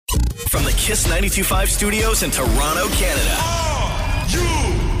From the Kiss 92.5 studios in Toronto, Canada. Are you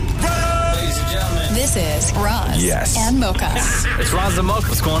ready? Ladies and gentlemen. This is Rizz and Mocha. It's Rizz and Mocha.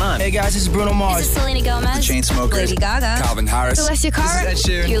 What's going on? Hey guys, this is Bruno Mars. This is Selena Gomez. The Chainsmokers. Lady Gaga. Calvin Harris. Alessia Cara. This is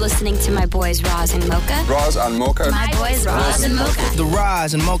Ed Sheeran. You're listening to my boys Rizz and Mocha. Rizz and Mocha. My boys Rizz and Mocha. The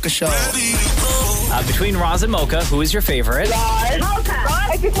Rizz and Mocha Show. Between Rizz and Mocha, who is your favorite? Rizz. Mocha.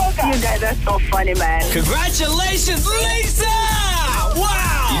 Rizz and Mocha. You guys are so funny, man. Congratulations, Lisa!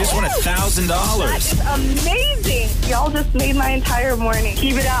 Wow! You just won $1,000. That is amazing. Y'all just made my entire morning.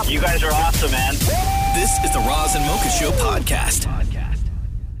 Keep it up. You guys are awesome, man. This is the Rizz and Mocha Show podcast.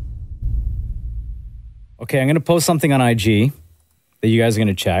 Okay, I'm going to post something on IG that you guys are going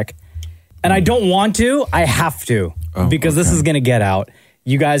to check. And I don't want to. I have to. Because this is going to get out.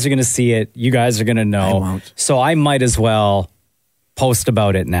 You guys are going to see it. You guys are going to know. I won't. So I might as well post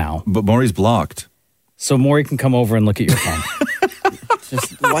about it now. But Maurie's blocked. So Maurie can come over and look at your phone.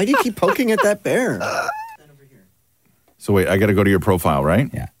 Why do you keep poking at that bear? So wait, I got to go to your profile, right?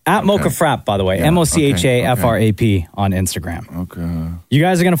 Yeah. At Mocha Frap, by the way. Yeah, MOCHAFRAP on Instagram. Okay. You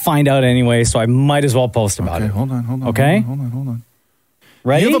guys are going to find out anyway, so I might as well post about it. Hold on. Okay? Hold on.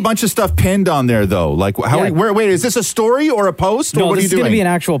 Ready? You have a bunch of stuff pinned on there, though. Like, how? Yeah. Wait, is this a story or a post? No, or what this are you is doing? going to be an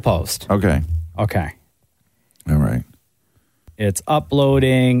actual post. Okay. All right. It's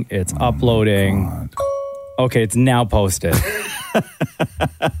uploading. God. Okay, it's now posted.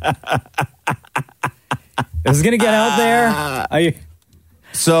 This is going to get out there.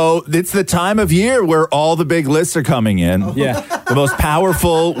 So it's the time of year where all the big lists are coming in. Yeah. The most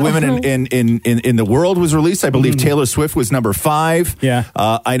powerful women in the world was released. I believe Taylor Swift was number 5. Yeah.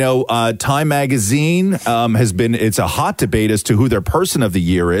 I know Time Magazine has been, it's a hot debate as to who their person of the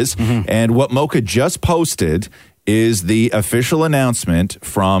year is. And what Mocha just posted is the official announcement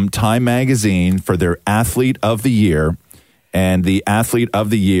from Time Magazine for their Athlete of the Year. And the Athlete of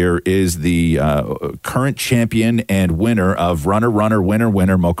the Year is the current champion and winner of Runner,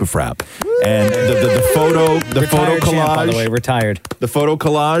 Winner, Mocha Frap. And the photo collage, champ, by the way, retired. The photo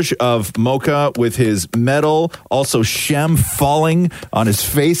collage of Mocha with his medal, also Shem falling on his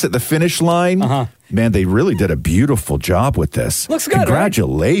face at the finish line. Man, they really did a beautiful job with this. Looks good,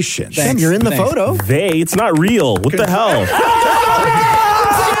 Congratulations. Right? Shem, you're in the photo. It's not real. What the hell?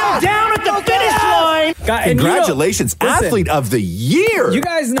 Down at the finish line. Congratulations, listen, Athlete of the Year. You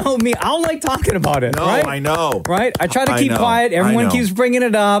guys know me. I don't like talking about it. No, right? I know. Right? I try to I keep know. quiet. Everyone I know. keeps bringing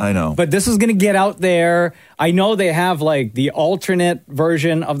it up. I know. But this is going to get out there. I know they have like the alternate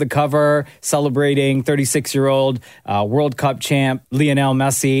version of the cover celebrating 36-year-old World Cup champ Lionel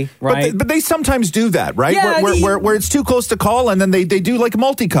Messi, right? But they sometimes do that, right? Yeah, where it's too close to call, and then they do like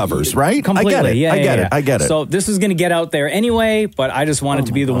multi-covers, right? Completely. I get it. So this is going to get out there anyway, but I just wanted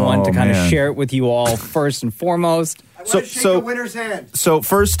to be the one to kind of share it with you all first and foremost. So winner's hand. So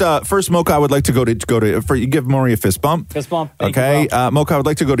first, Mocha, I would like to go to for you give Maury a fist bump. Fist bump. Thank Okay, you, Mocha, I would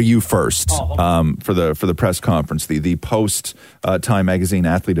like to go to you first for the press conference, the post Time Magazine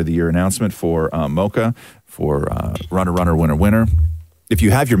Athlete of the Year announcement for Mocha for Runner, Winner. If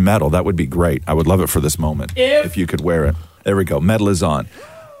you have your medal, that would be great. I would love it for this moment if you could wear it. There we go. Medal is on.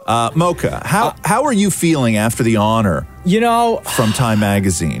 Mocha, how are you feeling after the honor? From Time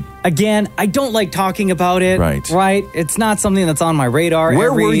Magazine. Again, I don't like talking about it. Right. It's not something that's on my radar.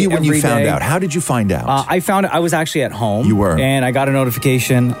 Where were you when you found day. out? How did you find out? I found I was actually at home. You were. And I got a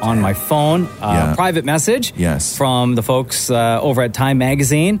notification on my phone, private message from the folks over at Time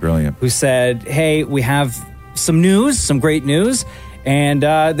Magazine. Brilliant. Who said, hey, we have some news, some great news. And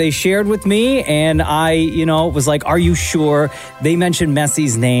they shared with me, and I, was like, are you sure? They mentioned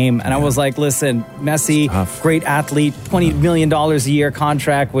Messi's name, and I was like, listen, Messi, great athlete, $20 million a year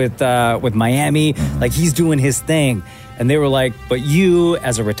contract with Miami. Like, he's doing his thing. And they were like, but you,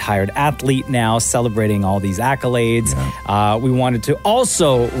 as a retired athlete now, celebrating all these accolades, we wanted to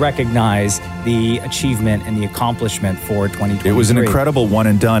also recognize the achievement and the accomplishment for 2023. It was an incredible one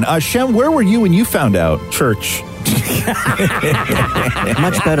and done. Shem, where were you when you found out? Church.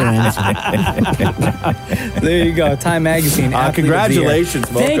 Much better answer. There you go. Time Magazine.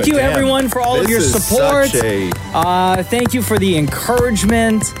 Congratulations, Mocha. Thank you, everyone, for all of your support. Thank you for the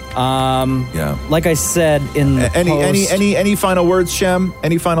encouragement. Like I said in the post. Any final words, Shem?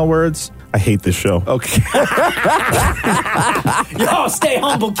 Any final words? I hate this show. Okay. Yo, stay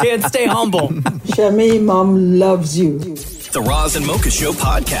humble, kids. Stay humble. Shami, Mom loves you. The Rizz and Mocha Show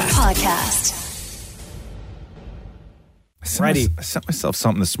podcast. I sent myself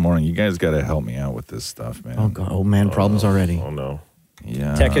something this morning. You guys got to help me out with this stuff, man. Oh, God. Oh, man, problems already. Oh, no.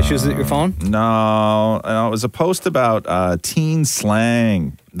 Yeah. Tech issues with your phone? No, it was a post about teen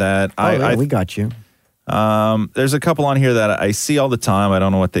slang that we got you. There's a couple on here that I see all the time. I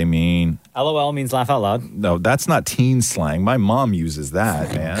don't know what they mean. LOL means laugh out loud. No, that's not teen slang. My mom uses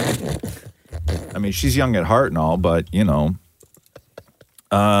that, man. I mean, she's young at heart and all, but, you know.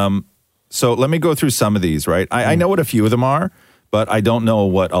 So let me go through some of these, right? I know what a few of them are, but I don't know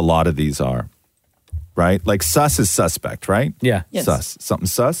what a lot of these are, right? Like sus is suspect, right? Yeah. Yes. Sus. Something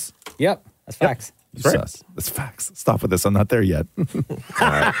sus? Yep. That's facts. Sus. That's facts. Stop with this. I'm not there yet.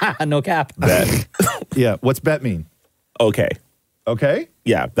 No cap. Bet. Yeah. What's bet mean? Okay. Okay.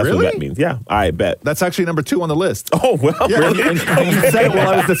 Yeah, that's Really? what bet means. Yeah, I bet. That's actually number 2 on the list. Oh, well, Yeah, really? and you said it while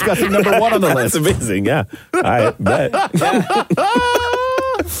I was discussing number 1 on the That's list. amazing, yeah. I bet.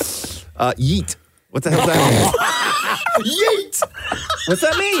 Yeet. What the hell does that mean? Yeet. What's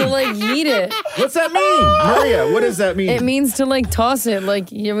that mean? To like yeet it. What's that mean? Maria, what does that mean? It means to like toss it.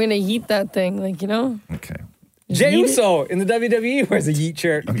 Like you're gonna yeet that thing. Like, you know? Okay. Jey Yeet it. Uso in the WWE wears a yeet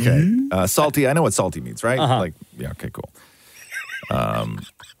shirt. Okay. Salty. I know what salty means, right? Like, yeah, okay, cool.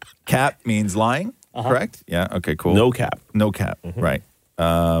 Cap means lying, correct? Yeah, okay, cool. No cap. No cap, right.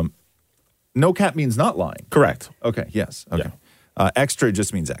 No cap means not lying. Correct. Okay, yes. Okay. Extra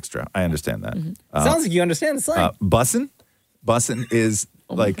just means extra. I understand that. Sounds like you understand the slang. Bussin'? Bussin' is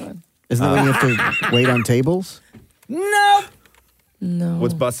like, Isn't that when you have to wait on tables? Nope. No.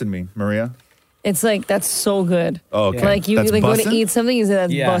 what's bussin' mean, Maria? It's like, that's so good. Oh, okay. Like you That's like go to bussin'? eat something, you say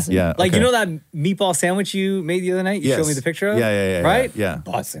that's Yeah. bussin'. Yeah. Like, okay. you know that meatball sandwich you made the other night? You Yes. showed me the picture of? Yeah. Right? Yeah.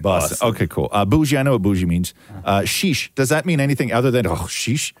 Bussin'. Bussin'. Okay, cool. Bougie, I know what bougie means. Sheesh. Does that mean anything other than,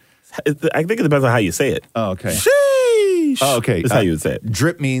 sheesh? I think it depends on how you say it. Oh, okay. Sheesh. Oh, okay. That's how you would say it.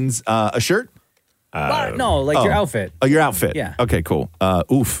 Drip means a shirt? No, like your outfit. Oh, your outfit. Yeah. Okay, cool.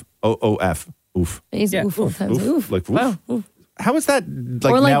 Oof. OOF. Oof. He's Yeah. oof all the time. Oof. Oof. Like, oof. Wow. Oof. How is that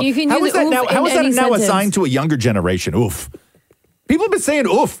like Or, like, now? you can how use is that oof now? in How is that any now sentence. assigned to a younger generation? Oof. People have been saying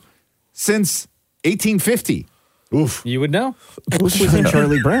oof since 1850. Oof. You would know. Oof was in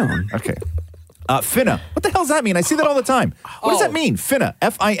Charlie Brown. Okay. Finna. What the hell does that mean? I see that all the time. What does that mean? Finna.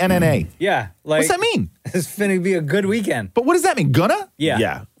 Finna. Yeah. Like, What's that mean? It's finna be a good weekend. But what does that mean? Gonna? Yeah.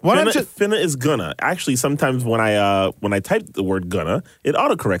 Yeah. Why don't Finna, you- finna is gonna. Actually, sometimes when I type the word gonna, it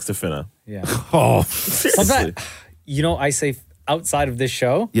autocorrects to finna. Yeah. Oh. Seriously. Sometimes, you know, I say outside of this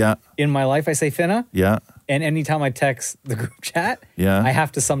show, Yeah. in my life, I say finna. Yeah. And anytime I text the group chat, Yeah. I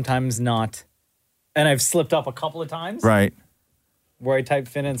have to sometimes not. And I've slipped up a couple of times Right. where I type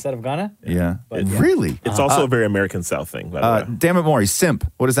finna instead of gonna. Yeah. But, yeah. Really? It's also a very American South thing, by the way. Damn it, Maury. Simp.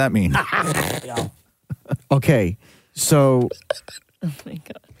 What does that mean? Okay, so Oh my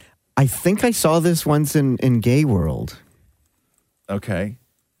God. I think I saw this once in Gay World, Okay.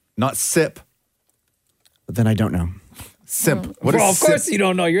 Not sip. but then I don't know. Simp. What Well, is of course simp? you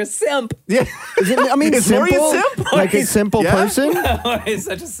don't know. You're a simp. Yeah. Is it, I mean, Is simple, Maury a simp? like a simple Yeah? person. It's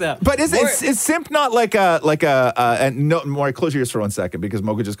such a simp. But is simp not like and no, Maury, close your ears for 1 second because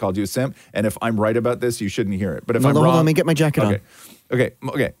Mocha just called you a simp. And if I'm right about this, you shouldn't hear it. But if No, I'm hold wrong, on, let me get my jacket on. Okay.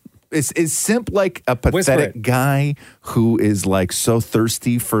 Is simp like a Whisper pathetic it. guy who is like so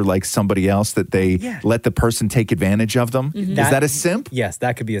thirsty for like somebody else that they let the person take advantage of them? Is that a simp? Yes,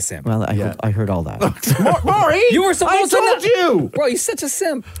 that could be a simp. Well, I heard all that. Maury, You were supposed to I told you. Bro, you're such a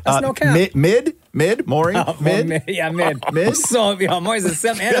simp. That's no cap. Mid, Maury, Oh, mid. Yeah, mid. Mid? So, yeah, Maury's a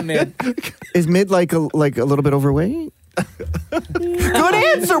simp and a mid. Is mid like a little bit overweight? Good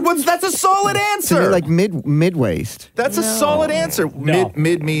answer. That's a solid To me, answer. like mid waist. That's a solid answer. No.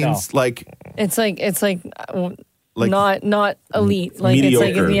 Mid means No. like It's like Like- not elite. Like it's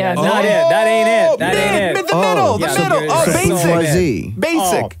Mediocre. like yeah. Not it. That ain't it. That ain't it. the middle, the yeah, middle. so Oh, good. basic. So Bourgeoisie.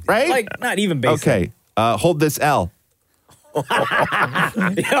 Basic, Oh, right? Like, not even basic. Okay. Hold this L. Yo,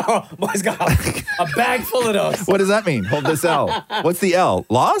 boy's got a bag full of those. What does that mean? Hold this L. What's the L?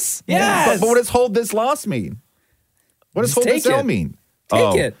 Loss? Yes. But what does hold this loss mean? What does Just hold this take L it. mean?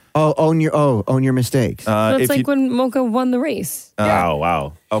 Take it. Oh, own your mistakes. So it's if like you- when Mocha won the race.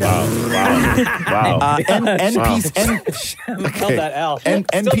 Wow. Held that L. Still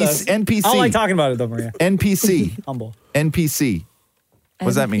does. NPC. I don't like talking about it though, Maria. NPC. Humble. NPC. What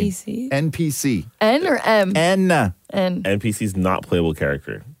does that mean? NPC? NPC. N or M? N. N. NPC's not playable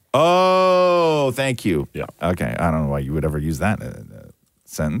character. Oh, thank you. Yeah. Okay. I don't know why you would ever use that in a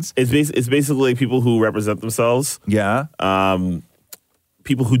sentence. It's basically people who represent themselves, Yeah.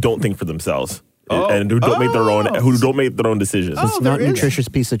 people who don't think for themselves, Oh. and who don't make their own decisions. Oh, it's there not a is. nutritious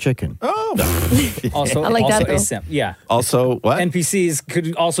piece of chicken. Oh. Also, I like also that, though. a simp. Yeah. Also, what? NPCs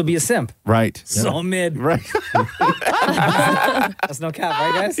could also be a simp. Right. So mid. Right. That's no cap,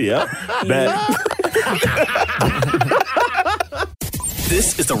 right, guys? Yeah, bet.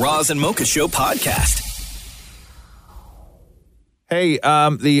 This is the Roz and Mocha Show podcast. Hey,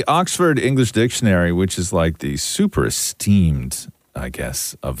 the Oxford English Dictionary, which is like the super esteemed, I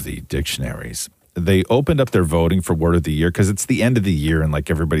guess, of the dictionaries, they opened up their voting for Word of the Year because it's the end of the year and like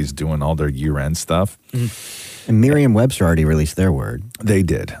everybody's doing all their year-end stuff. And Merriam-Webster already released their word. They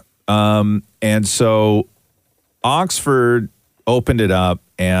did. And so Oxford opened it up,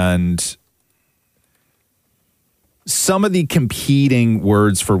 and some of the competing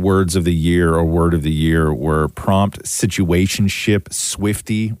words for Words of the Year or Word of the Year were prompt, situationship,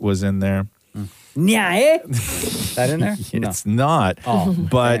 swifty was in there. Yeah, is that in there? It's not. Oh,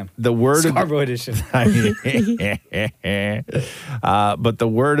 but damn. the word Scarborough edition. But the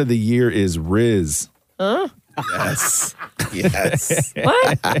word of the year is Rizz. Huh? Yes. Yes.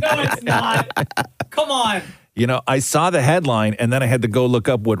 What? No, it's not. Come on. You know, I saw the headline and then I had to go look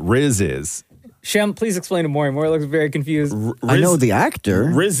up what Rizz is. Shem, please explain to Maurie. Maurie looks very confused. I know the actor.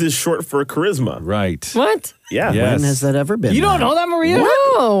 Rizz is short for charisma. Right. What? Yeah. Yes. When has that ever been? You don't know that, Maria?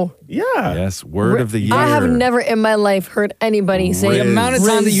 No. Yeah. Yes, word of the year. I have never in my life heard anybody say The amount of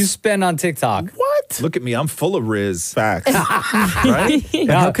time that Rizz. you spend on TikTok. What? Look at me, I'm full of Rizz. Facts. Right? But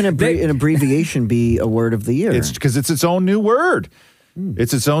how can an abbreviation be a word of the year? It's because it's its own new word.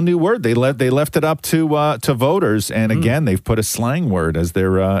 It's its own new word. They left it up to voters, and again, they've put a slang word as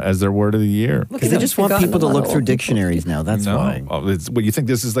their word of the year. Because they just want people to look through dictionaries now. That's why. Oh, what you think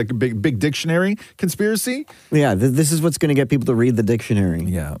this is like a big dictionary conspiracy? Yeah, this is what's going to get people to read the dictionary.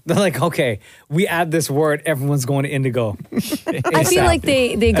 Yeah. They're like, okay, we add this word, everyone's going to Indigo. I feel like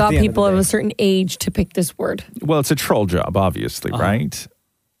they got the end of people the of day. a certain age to pick this word. Well, it's a troll job, obviously, right?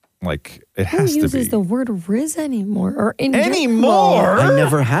 Like it Who has to uses be. the word Rizz anymore? Or in Anymore? I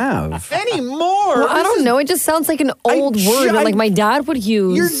never have. Anymore? Well, I don't know. It just sounds like an old word that like my dad would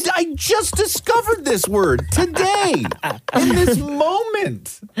use. I just discovered this word today in this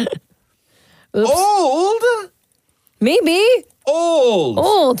moment. Old? Maybe.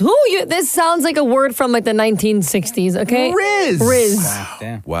 Old. This sounds like a word from like the 1960s, okay? Rizz.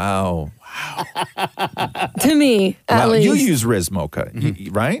 Damn. Wow. To me, at least. You use Rizz, Mocha,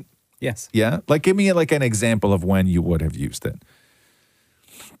 right? Yes. Yeah. Like, give me like an example of when you would have used it.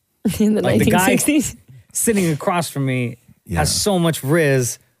 In the Like the guy 1960s. sitting across from me has so much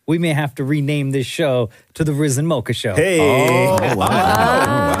Rizz, we may have to rename this show to the Rizz and Mocha Show. Hey. Oh,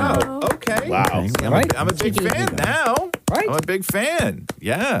 wow. Okay. Wow. I'm a big fan now. Right? I'm a big fan.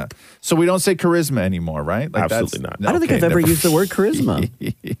 Yeah. So we don't say charisma anymore, right? Like Absolutely not. I don't think I've ever used the word charisma.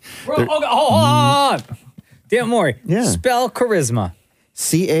 Bro, okay, hold on. Damn, Maury. Yeah. Spell charisma.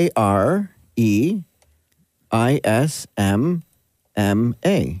 CAREISMMA.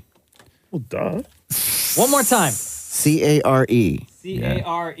 Well, duh. One more time. CARE CARE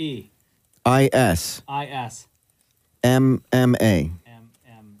IS IS MMA. MMA.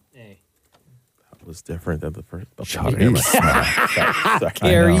 That was different than the first. Charisma.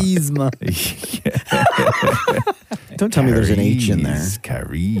 Don't tell me there's an H in there.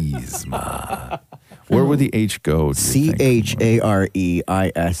 Charisma. Where would the H go?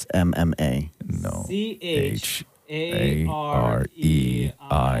 CHAREISMMA. No. CHAREISMMA.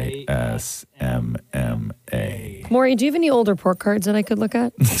 Maury, do you have any old report cards that I could look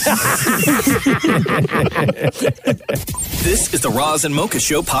at? This is the Roz and Mocha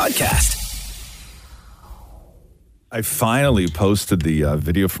Show podcast. I finally posted the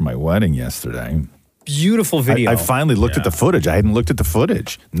video for my wedding yesterday. Beautiful video. I finally looked at the footage. I hadn't looked at the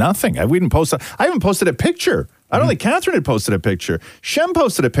footage. Nothing. I haven't posted a picture. I don't think Catherine had posted a picture. Shem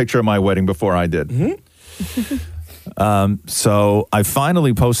posted a picture of my wedding before I did. So I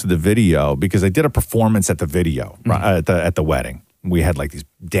finally posted the video because I did a performance at the video at the wedding. We had like these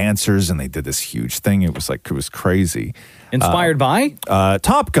dancers and they did this huge thing. It was crazy. Inspired by?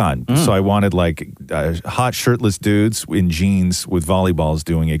 Top Gun. So I wanted like hot shirtless dudes in jeans with volleyballs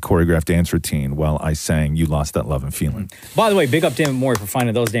doing a choreographed dance routine while I sang You Lost That Love and Feeling. By the way, big up to Maury for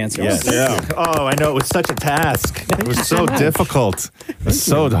finding those dancers. Yes. Yeah. Oh, I know. It was such a task. It was so difficult. It was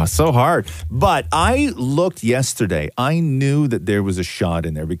so hard. But I looked yesterday. I knew that there was a shot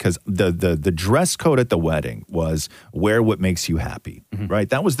in there because the dress code at the wedding was wear what makes you happy, right?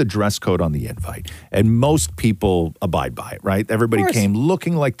 That was the dress code on the invite. And most people abide by it, right? Everybody came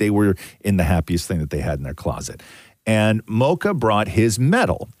looking like they were in the happiest thing that they had in their closet. And Mocha brought his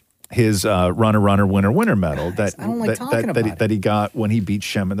medal. His runner, winner medal that he got when he beat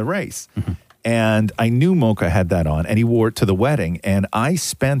Shem in the race. And I knew Mocha had that on, and he wore it to the wedding. And I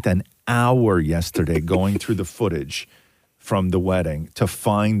spent an hour yesterday going through the footage from the wedding to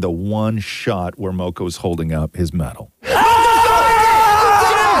find the one shot where Mocha was holding up his medal.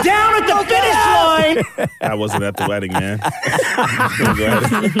 Down at the finish line. I wasn't at the wedding, man.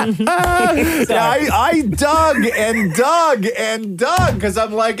 I dug and dug and dug because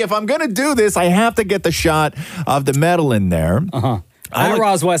I'm like, if I'm going to do this, I have to get the shot of the medal in there. At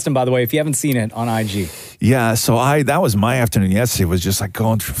Roz Weston, by the way, if you haven't seen it on IG. Yeah, so that was my afternoon yesterday. It was just like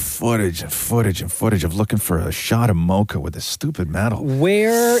going through footage of looking for a shot of Mocha with a stupid medal.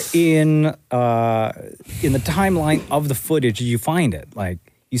 Where in the timeline of the footage did you find it? Like,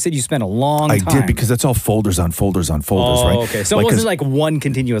 you said you spent a long time. I did, because that's all folders on folders on folders, right? Okay. So it wasn't like one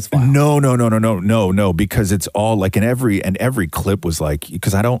continuous file. No, because it's all like in every clip was like,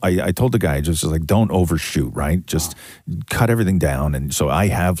 because I told the guy just like, don't overshoot, right? Just cut everything down. And so I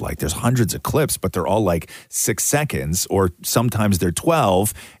have like, there's hundreds of clips, but they're all like 6 seconds, or sometimes they're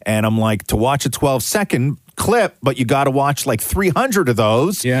 12. And I'm like, to watch a 12-second clip, but you got to watch like 300 of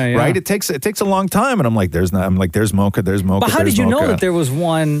those, right? It takes a long time, and I'm like, there's Mocha. But how did you know that there was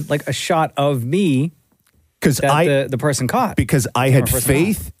one, like a shot of me? Because the person caught. Because I had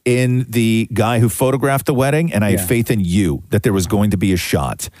faith in the guy who photographed the wedding, and I had faith in you that there was going to be a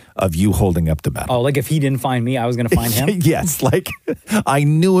shot of you holding up the medal. Oh, like if he didn't find me, I was going to find him? Yes, like I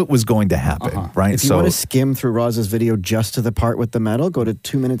knew it was going to happen, right? If you want to skim through Roz's video just to the part with the medal, go to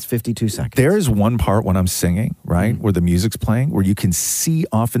 2 minutes, 52 seconds. There is one part when I'm singing, right, where the music's playing, where you can see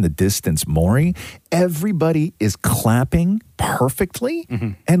off in the distance Maurie. Everybody is clapping perfectly,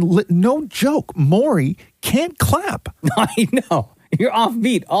 and no joke, Maurie can't clap. I know. You're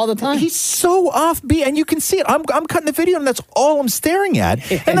offbeat all the time. He's so offbeat, and you can see it. I'm cutting the video, and that's all I'm staring at.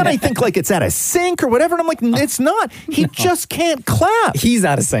 And then I think like it's out of sync or whatever, and I'm like, it's not. He just can't clap. He's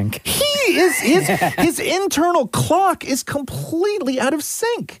out of sync. He is. His internal clock is completely out of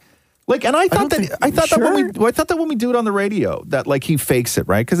sync. Like, and I thought that when we do it on the radio, that like he fakes it,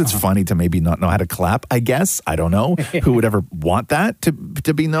 right? Because it's funny to maybe not know how to clap. I guess, I don't know who would ever want that to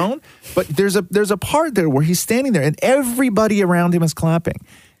be known. But there's a part there where he's standing there and everybody around him is clapping,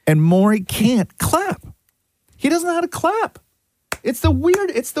 and Maurie can't clap. He doesn't know how to clap. It's the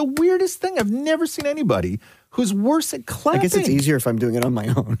weirdest thing. I've never seen anybody who's worse at clapping. I guess it's easier if I'm doing it on my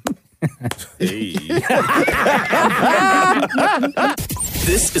own.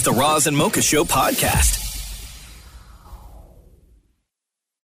 This is the Roz and Mocha Show podcast.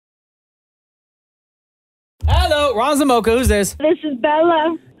 Hello, Roz and Mocha. Who's this? This is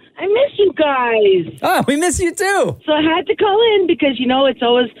Bella. I miss you guys. Oh, we miss you too. So I had to call in because, it's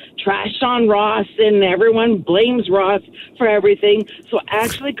always trashed on Ross and everyone blames Ross for everything. So I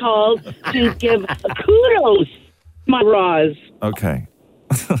actually called to give kudos to my Roz. Okay.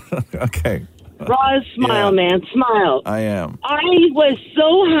 Okay. Roz, smile, man, smile. I am. I was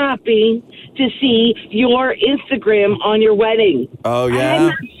so happy to see your Instagram on your wedding. Oh, yeah? I had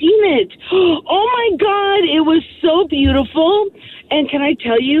not seen it. Oh, my God, it was so beautiful. And can I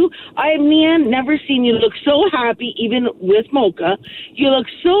tell you, never seen you look so happy, even with Mocha. You look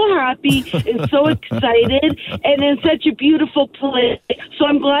so happy and so excited and in such a beautiful place. So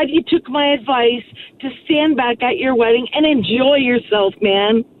I'm glad you took my advice to stand back at your wedding and enjoy yourself,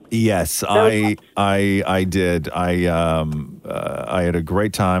 man. Yes, I did. I had a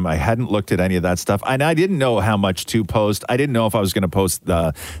great time. I hadn't looked at any of that stuff, and I didn't know how much to post. I didn't know if I was going to post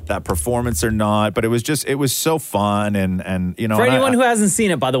that performance or not. But it was so fun, and For anyone who hasn't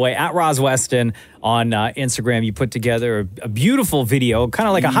seen it, by the way, at Roz Weston on Instagram, you put together a beautiful video, kind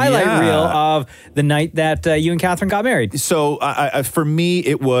of like a highlight reel of the night that you and Catherine got married. So for me,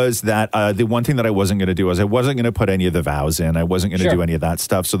 it was that the one thing that I wasn't going to do was I wasn't going to put any of the vows in. I wasn't going to do any of that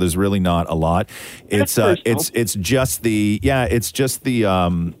stuff. So there's really not a lot. It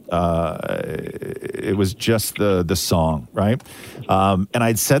was just the song, right? And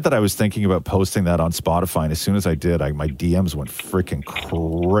I'd said that I was thinking about posting that on Spotify, and as soon as I did, my DMs went freaking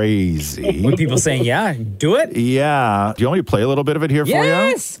crazy. With people saying, "Yeah, do it." Yeah. Do you want me to play a little bit of it here for you?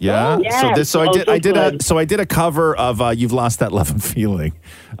 Yes. Yeah. Yes. So I did a cover of "You've Lost That Love and Feeling"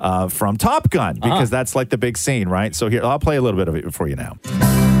 from Top Gun, because that's like the big scene, right? So here, I'll play a little bit of it for you now.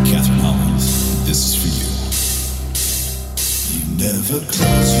 Catherine Hollins, this is for you. You never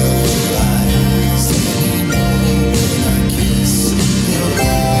close your eyes anymore when I kiss your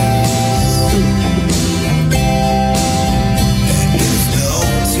eyes. And there's no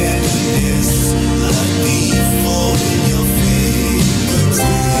tenderness like before in your fingertips.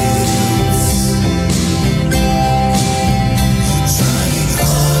 You're trying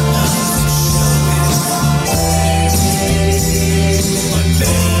hard not to show it, but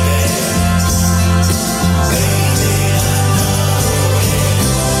baby.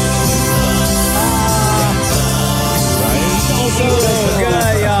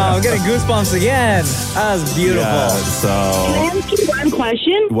 I'm getting goosebumps again. That was beautiful. Yeah, so Can I ask you one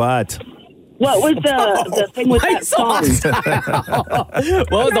question? what? What was the thing with that song?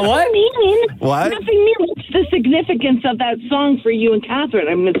 What was the what? What? Nothing mean. What's the significance of that song for you and Catherine?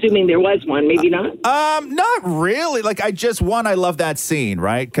 I'm assuming there was one, maybe not. Not really. Like I love that scene,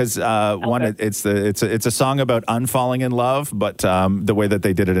 right? Because it's a song about unfalling in love, but the way that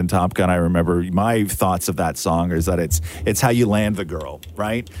they did it in Top Gun, I remember my thoughts of that song is that it's how you land the girl,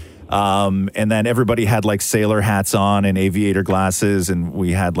 right? And then everybody had like sailor hats on and aviator glasses, and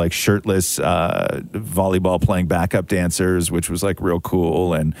we had like shirtless volleyball playing backup dancers, which was like real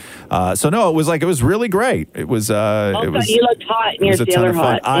cool. And it was really great. It was. You looked hot in your sailor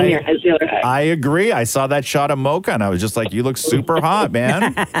hat. I agree. I saw that shot of Mocha, and I was just like, "You look super hot,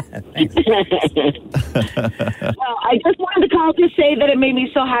 man." Well, I just wanted to call to say that it made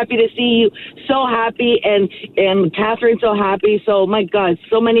me so happy to see you so happy, and Catherine so happy. So my God,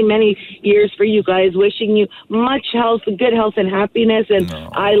 so many years for you guys. Wishing you much health, good health, and happiness. And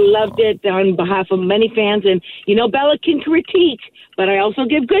I loved it on behalf of many fans. And Bella can critique, but I also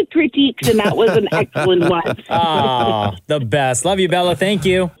give good critiques, and that was an excellent one. Oh, the best. Love you, Bella. Thank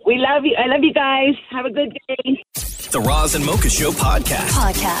you. We love you. I love you guys. Have a good day. The Roz and Mocha Show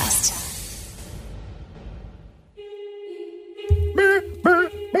podcast.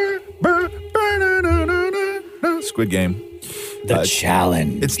 Squid Game. The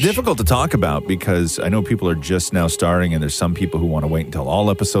challenge. It's difficult to talk about because I know people are just now starting, and there's some people who want to wait until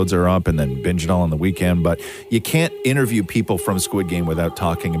all episodes are up and then binge it all on the weekend. But you can't interview people from Squid Game without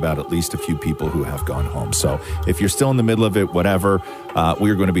talking about at least a few people who have gone home. So if you're still in the middle of it, whatever,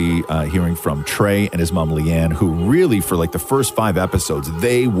 we're going to be hearing from Trey and his mom, Leanne, who really, for like the first 5 episodes,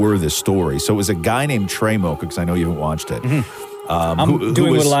 they were the story. So it was a guy named Trey Mocha, because I know you haven't watched it. Mm-hmm. I'm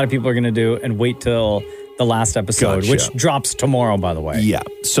doing what a lot of people are going to do and wait till the last episode, which drops tomorrow, by the way. Yeah.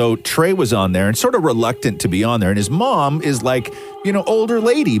 So Trey was on there and sort of reluctant to be on there. And his mom is like, older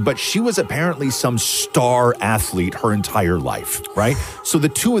lady, but she was apparently some star athlete her entire life, right? So the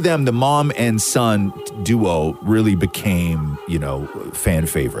two of them, the mom and son duo, really became, fan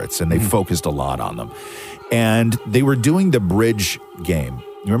favorites, and they focused a lot on them. And they were doing the bridge game.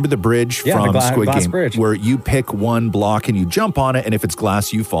 You remember the bridge from the Squid Game? Bridge. Where you pick one block and you jump on it, and if it's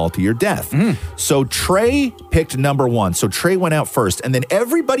glass, you fall to your death. So Trey picked number 1. So Trey went out first, and then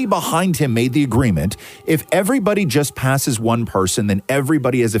everybody behind him made the agreement. If everybody just passes one person, then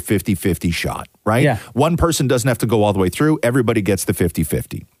everybody has a 50-50 shot, right? Yeah. One person doesn't have to go all the way through. Everybody gets the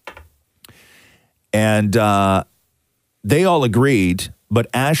 50-50. And they all agreed, but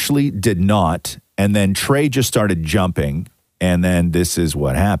Ashley did not. And then Trey just started jumping. And then this is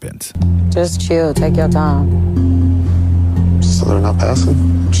what happened. Just chill. Take your time. So they're not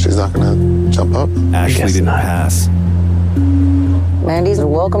passing? She's not going to jump up? Ashley didn't pass. Mandy's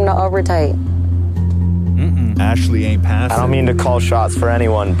welcome to overtake. Ashley ain't passing. I don't mean to call shots for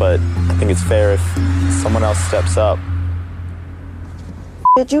anyone, but I think it's fair if someone else steps up.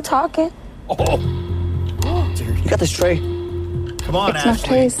 Did you talking? You got this, Trey. Come on, it's Ashley. Not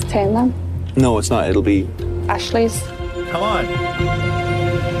Trey's, Taylor. No, it's not. It'll be Ashley's. Come on.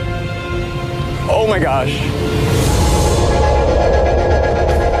 Oh my gosh.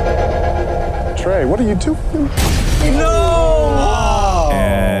 Trey, what are you doing? No!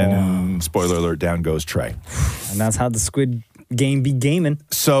 And spoiler alert, down goes Trey. And that's how the Squid Game be gaming.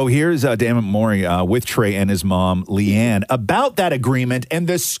 So here's Dan Maurie with Trey and his mom, Leanne, about that agreement and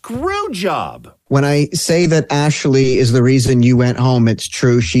the screw job. When I say that Ashley is the reason you went home, it's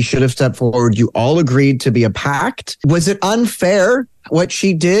true. She should have stepped forward. You all agreed to be a pact. Was it unfair what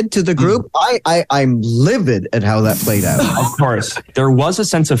she did to the group? I'm livid at how that played out. Of course. There was a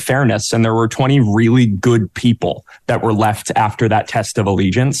sense of fairness, and there were 20 really good people that were left after that test of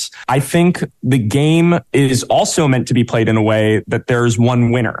allegiance. I think the game is also meant to be played in a way that there's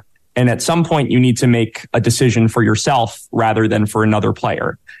one winner. And at some point, you need to make a decision for yourself rather than for another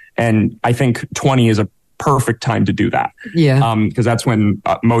player. And I think 20 is a perfect time to do that. Yeah. Because that's when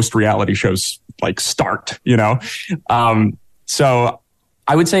most reality shows start, So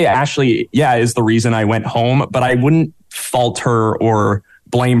I would say Ashley, is the reason I went home, but I wouldn't fault her or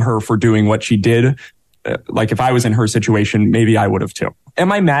blame her for doing what she did. If I was in her situation, maybe I would have too.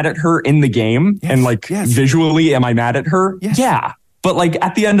 Am I mad at her in the game? Yes. And visually, am I mad at her? Yes. Yeah. But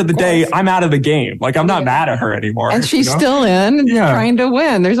at the end of the day, I'm out of the game. I'm not mad at her anymore. And she's still in trying to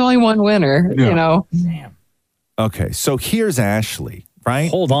win. There's only one winner, Damn. Okay, so here's Ashley, right?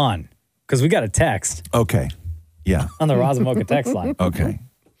 Hold on, because we got a text. Okay, yeah. On the Roz and Mocha text line. Okay.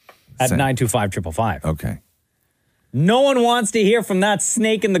 At 925-555. Okay. No one wants to hear from that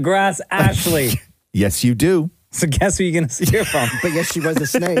snake in the grass, Ashley. Yes, you do. So guess who you're going to hear from? But yes, she was a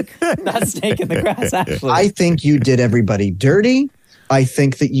snake. That snake in the grass, Ashley. I think you did everybody dirty. I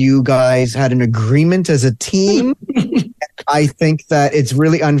think that you guys had an agreement as a team. I think that it's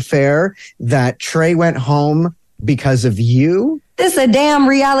really unfair that Trey went home because of you. This a damn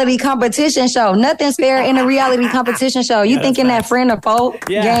reality competition show. Nothing's fair in a reality competition show. You think in that friend or foe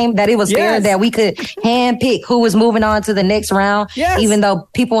game that it was fair that we could handpick who was moving on to the next round, even though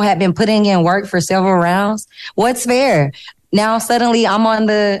people had been putting in work for several rounds? What's fair? Now suddenly I'm on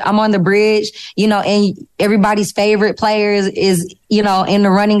the bridge, and everybody's favorite player is in the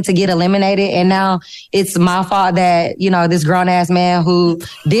running to get eliminated. And now it's my fault that, this grown ass man who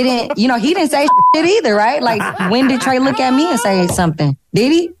didn't, he didn't say shit either, right? Like, when did Trey look at me and say something?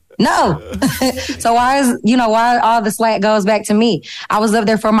 Did he? No. So why all the slack goes back to me? I was up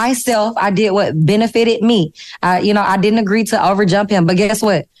there for myself. I did what benefited me. I didn't agree to overjump him, but guess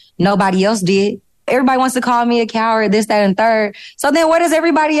what? Nobody else did. Everybody wants to call me a coward, this, that, and third. So then what is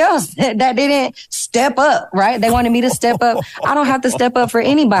everybody else that didn't step up, right? They wanted me to step up. I don't have to step up for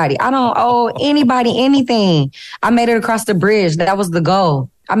anybody. I don't owe anybody anything. I made it across the bridge. That was the goal.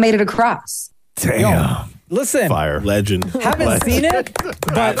 I made it across. Damn. Listen. Fire. Legend. Haven't seen it,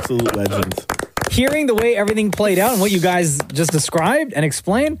 but absolute legend. Hearing the way everything played out and what you guys just described and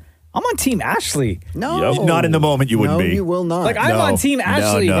explained, I'm on Team Ashley. No. Not in the moment you wouldn't be. No, you will not. Like, I'm on Team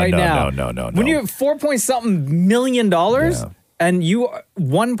Ashley right now. No. When you're $4-point-something million and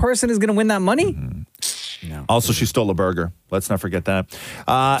one person is going to win that money? No. Also, she stole a burger. Let's not forget that.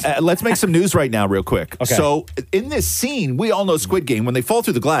 Let's make some news right now real quick. Okay. So in this scene, we all know Squid Game. When they fall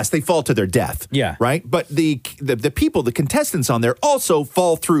through the glass, they fall to their death. Yeah. Right? But the people, the contestants on there also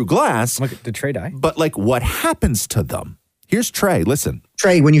fall through glass. Did Trey die? But what happens to them? Here's Trey. Listen.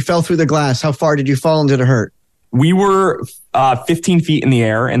 Trey, when you fell through the glass, how far did you fall and did it hurt? We were 15 feet in the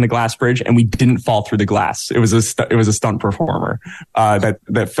air in the glass bridge, and we didn't fall through the glass. It was a stunt performer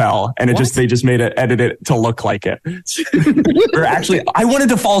that fell, and they just edited it to look like it. Or actually, I wanted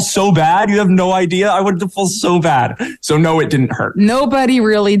to fall so bad. You have no idea. I wanted to fall so bad. So no, it didn't hurt. Nobody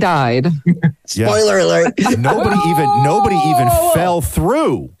really died. Spoiler alert. Nobody even fell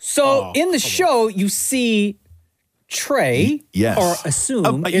through. So in the show, you see Trey, or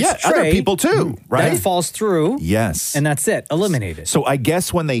assume it's Trey, other people too, right? That falls through, yes, and that's it, eliminated. So I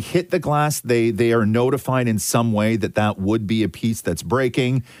guess when they hit the glass, they are notified in some way that would be a piece that's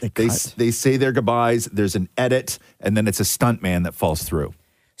breaking. They say their goodbyes. There's an edit, and then it's a stunt man that falls through.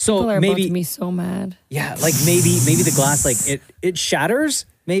 So People are maybe about to be so mad. Yeah, like maybe the glass it shatters.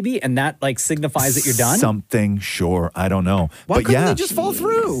 Maybe, and that signifies that you're done. Something, sure, I don't know. Why couldn't they just fall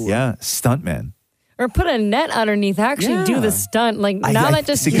through? Yeah, stuntman. Or put a net underneath. Actually, do the stunt. That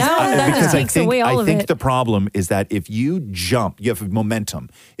just takes away all of it. I think the problem is that if you jump, you have momentum.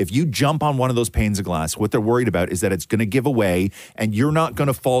 If you jump on one of those panes of glass, what they're worried about is that it's going to give away, and you're not going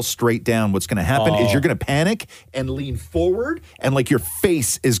to fall straight down. What's going to happen is you're going to panic and lean forward, and your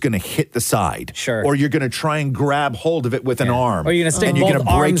face is going to hit the side. Sure. Or you're going to try and grab hold of it with an arm. Or you're going to stick and you're both going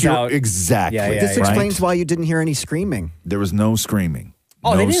to break arms your out. Exactly. This explains why you didn't hear any screaming. There was no screaming.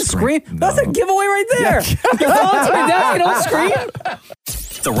 Oh, they didn't scream? That's a giveaway right there. You fall to your death, you don't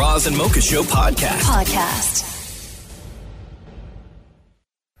scream? The Roz and Mocha Show Podcast.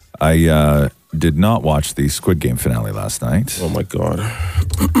 I did not watch the Squid Game finale last night. Oh, my God.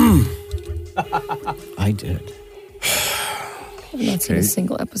 I did. I've not seen a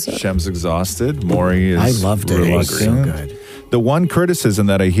single episode. Shem's exhausted. Maurie is I loved it. It was so good. The one criticism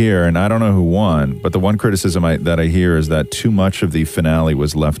that I hear, and I don't know who won, but the one criticism that I hear is that too much of the finale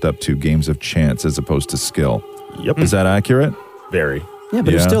was left up to games of chance as opposed to skill. Yep. Is that accurate? Very. Yeah,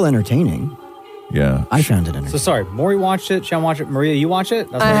 but it's still entertaining. Yeah. I found it entertaining. So sorry, Maurie watched it, Shem watched it, Maria, you watch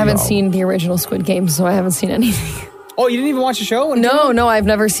it? I haven't seen the original Squid Game, so I haven't seen anything. Oh, you didn't even watch the show? No, I've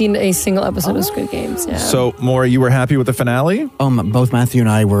never seen a single episode of Squid Games. Yeah. So, Maurie, you were happy with the finale? Both Matthew and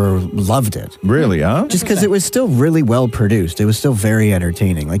I loved it. Really, huh? Just because it was still really well produced. It was still very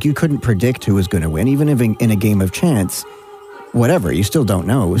entertaining. You couldn't predict who was going to win, even if in a game of chance. Whatever, you still don't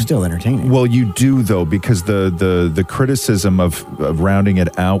know. It was still entertaining. Well, you do, though, because the criticism of rounding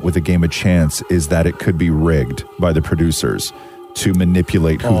it out with a game of chance is that it could be rigged by the producers to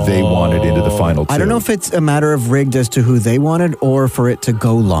manipulate who they wanted into the final two. I don't know if it's a matter of rigged as to who they wanted or for it to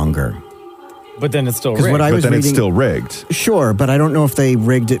go longer. But then it's still rigged. It's still rigged. Sure, but I don't know if they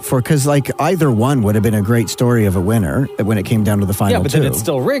rigged it for, because either one would have been a great story of a winner when it came down to the final two. Yeah, but then it's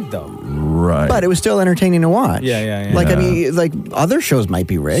still rigged, though. Right. But it was still entertaining to watch. Yeah. Like, I mean, like other shows might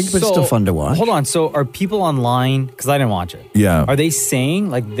be rigged, but it's still fun to watch. Hold on. So are people online, because I didn't watch it. Yeah. Are they saying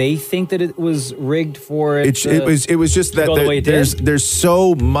like they think that it was rigged for it? It was just that go the way it there's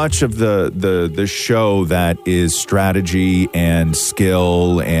so much of the show that is strategy and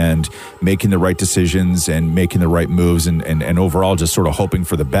skill and making the right decisions and making the right moves and overall just sort of hoping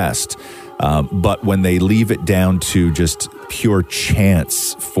for the best. But when they leave it down to just pure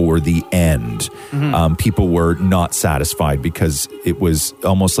chance for the end, people were not satisfied because it was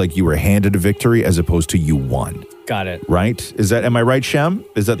almost like you were handed a victory as opposed to you won. Got it. Right? Am I right, Shem?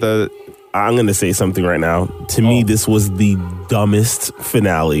 Is that I'm going to say something right now. To me, this was the dumbest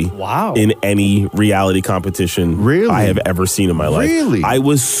finale in any reality competition I have ever seen in my life. Really? I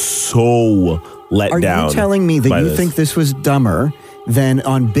was so let down. Are you telling me that you think this was dumber than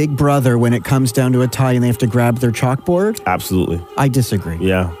on Big Brother when it comes down to a tie and they have to grab their chalkboard? Absolutely. I disagree.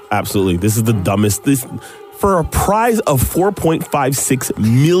 Yeah, absolutely. This is the dumbest. For a prize of $4.56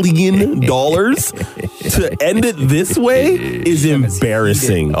 million to end it this way is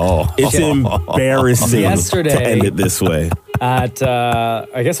embarrassing. It's embarrassing Yesterday, to end it this way. At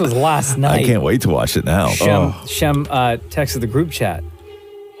I guess it was last night. I can't wait to watch it now. Shem texted the group chat.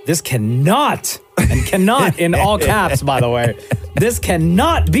 This cannot, and cannot in all caps, by the way, this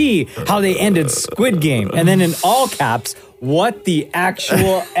cannot be how they ended Squid Game. And then in all caps, what the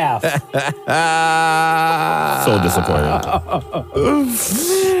actual F? So disappointing.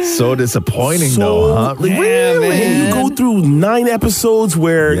 So disappointing, though, huh? Like, really? man. You go through 9 episodes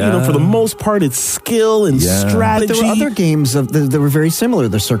where, for the most part, it's skill and strategy. But there were other games that were very similar.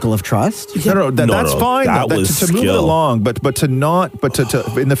 The Circle of Trust. That's fine. That was to move it skill. along, but to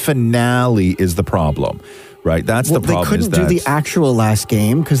in the finale is the problem, right? That's the problem. They couldn't do the actual last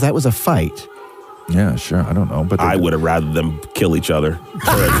game because that was a fight. Yeah, sure. I don't know, but I would have rather them kill each other.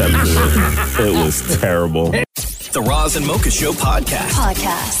 It was terrible. The Roz and Mocha Show podcast.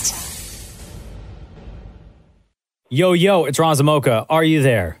 Yo, it's Roz and Mocha. Are you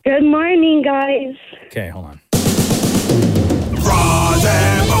there? Good morning, guys. Okay, hold on. Roz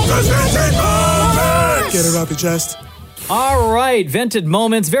and Mocha's Vented Moments. Get it off your chest. All right, Vented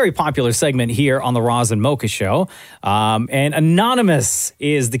Moments, very popular segment here on the Roz and Mocha Show. And anonymous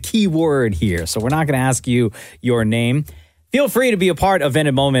is the key word here, so we're not going to ask you your name. Feel free to be a part of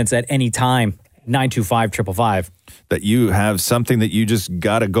Vented Moments at any time, 925-555. That you have something that you just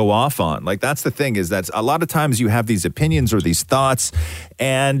got to go off on. Like, that's the thing, is that a lot of times you have these opinions or these thoughts,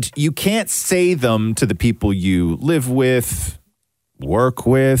 and you can't say them to the people you live with, work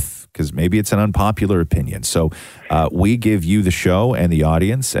with, because maybe it's an unpopular opinion. So we give you the show and the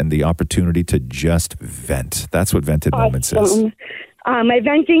audience and the opportunity to just vent. That's what Vented Moments is. My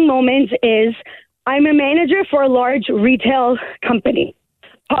venting moments is I'm a manager for a large retail company,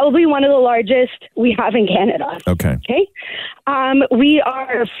 probably one of the largest we have in Canada. Okay. We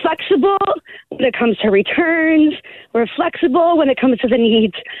are flexible when it comes to returns. We're flexible when it comes to the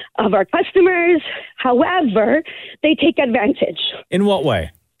needs of our customers. However, they take advantage. In what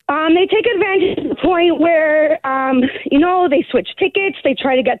way? They take advantage to the point where, they switch tickets. They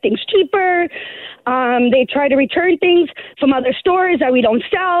try to get things cheaper. They try to return things from other stores that we don't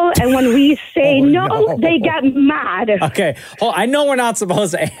sell. And when we say no, they get mad. Okay. Well, I know we're not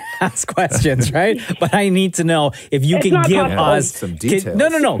supposed to ask questions, right? But I need to know if you can give us some details.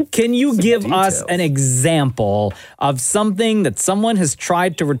 No. Can you give us an example of something that someone has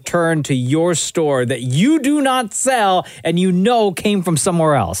tried to return to your store that you do not sell and you know came from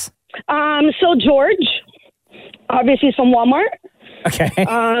somewhere else? So George, obviously is from Walmart. Okay.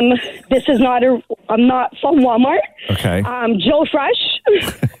 This is I'm not from Walmart. Okay. Joe Fresh.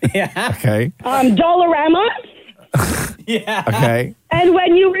 Yeah. Okay. Dollarama. Yeah. Okay. And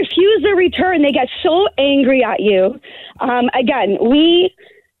when you refuse a return, they get so angry at you. Again, we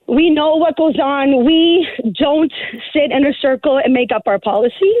know what goes on. We don't sit in a circle and make up our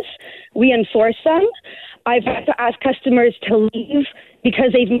policies. We enforce them. I've had to ask customers to leave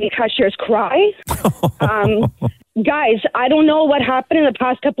because they've made cashiers cry. Guys, I don't know what happened in the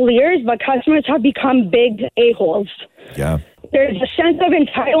past couple of years, but customers have become big a-holes. Yeah. There's a sense of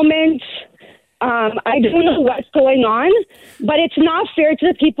entitlement. I don't know what's going on, but it's not fair to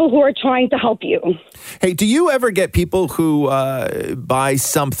the people who are trying to help you. Hey, do you ever get people who buy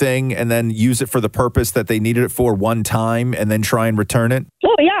something and then use it for the purpose that they needed it for one time and then try and return it?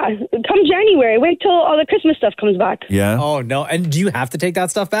 Oh, yeah. Come January. Wait till all the Christmas stuff comes back. Yeah. Oh, no. And do you have to take that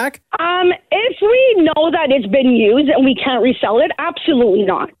stuff back? If we know that it's been used and we can't resell it, absolutely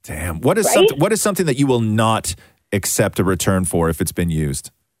not. Damn. What is something that you will not accept a return for if it's been used?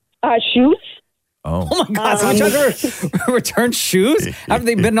 Shoes. Oh my God! Someone tried to return shoes after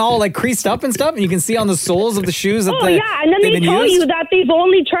they've been all like creased up and stuff, and you can see on the soles of the shoes that yeah, and then they tell you that they've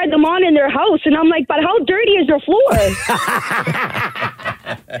only tried them on in their house, and I'm like, but how dirty is your floor?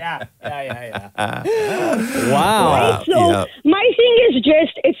 Yeah. Wow. Right? So my thing is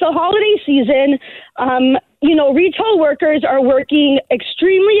just, it's the holiday season. Retail workers are working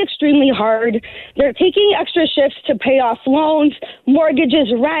extremely, extremely hard. They're taking extra shifts to pay off loans,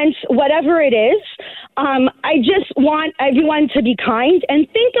 mortgages, rents, whatever it is. I just want everyone to be kind and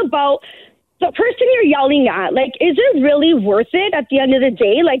think about the person you're yelling at. Like, is it really worth it at the end of the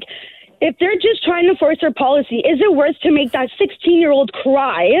day? Like, if they're just trying to force their policy, is it worth to make that 16-year-old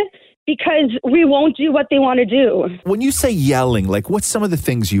cry because we won't do what they want to do? When you say yelling, like, what's some of the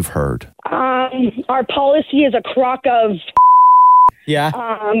things you've heard? Our policy is a crock of... Yeah.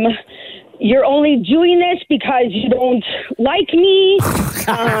 You're only doing this because you don't like me.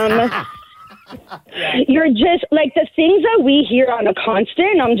 You're just, like, the things that we hear on a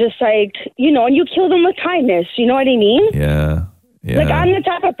constant, I'm just like, and you kill them with kindness. You know what I mean? Yeah. Like, I'm the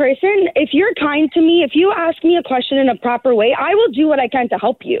type of person, if you're kind to me, if you ask me a question in a proper way, I will do what I can to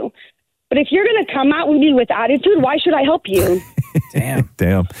help you. But if you're going to come at me with attitude, why should I help you?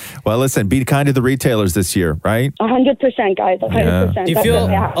 Damn. Well, listen, be kind to the retailers this year, right? 100%, guys. 100%. Do you feel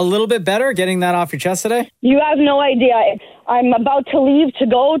a little bit better getting that off your chest today? You have no idea. I'm about to leave to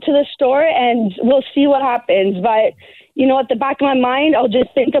go to the store, and we'll see what happens. But, at the back of my mind, I'll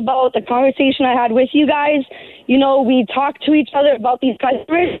just think about the conversation I had with you guys. We talk to each other about these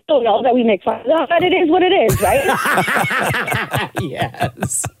customers. Don't know that we make fun of them, but it is what it is, right?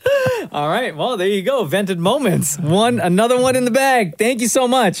 Yes. All right. Well, there you go. Vented moments. Another one in the bag. Thank you so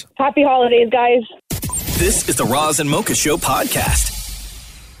much. Happy holidays, guys. This is the Roz and Mocha Show podcast.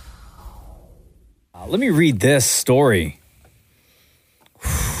 Let me read this story.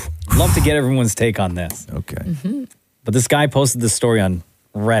 Love to get everyone's take on this. Okay. Mm-hmm. But this guy posted this story on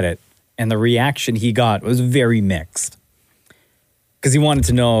Reddit, and the reaction he got was very mixed. Because he wanted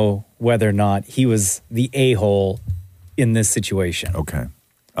to know whether or not he was the a-hole in this situation. Okay.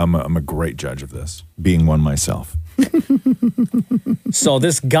 I'm a great judge of this, being one myself. So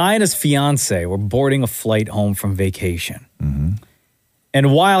this guy and his fiance were boarding a flight home from vacation. Mm-hmm.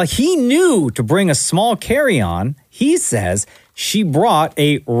 And while he knew to bring a small carry-on, he says she brought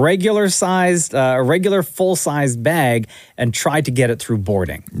a regular full-sized bag and tried to get it through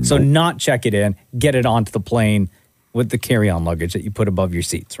boarding. So not check it in, get it onto the plane with the carry-on luggage that you put above your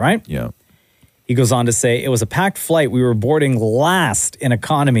seats, right? Yeah. He goes on to say, it was a packed flight. We were boarding last in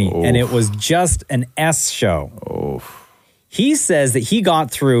economy, and it was just an S show. He says that he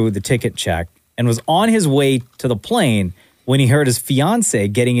got through the ticket check and was on his way to the plane when he heard his fiance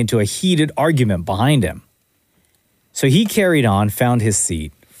getting into a heated argument behind him. So he carried on, found his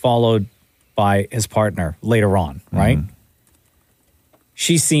seat, followed by his partner later on, right? Mm-hmm.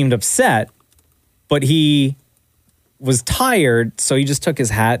 She seemed upset, but he was tired, so he just took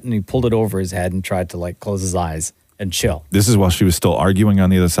his hat and he pulled it over his head and tried to close his eyes and chill. This is while she was still arguing on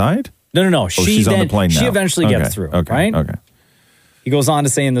the other side? No. She's on the plane now. She eventually gets through, right? Okay. He goes on to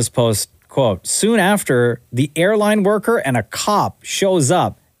say in this post, quote, soon after, the airline worker and a cop shows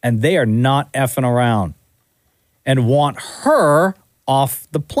up and they are not effing around and want her off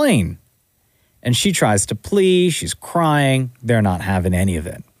the plane. And she tries to plead. She's crying. They're not having any of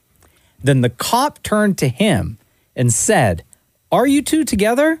it. Then the cop turned to him and said, are you two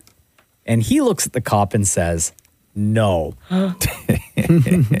together? And he looks at the cop and says, no. So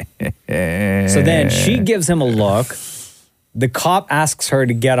then she gives him a look. The cop asks her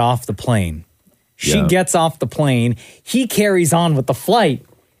to get off the plane. She gets off the plane. He carries on with the flight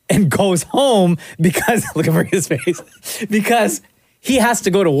and goes home because, look at his face, because he has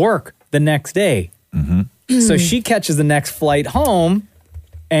to go to work the next day. Mm-hmm. So she catches the next flight home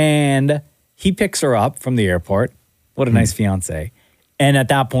and he picks her up from the airport. What a nice fiance. And at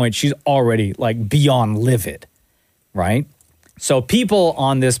that point, she's already beyond livid, right? So people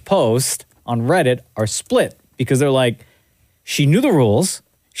on this post on Reddit are split because they're like, she knew the rules.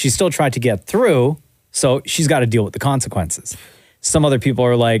 She still tried to get through. So she's got to deal with the consequences. Some other people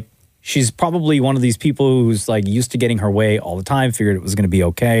are like, she's probably one of these people who's used to getting her way all the time, figured it was going to be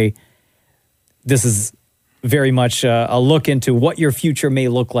okay. This is very much a look into what your future may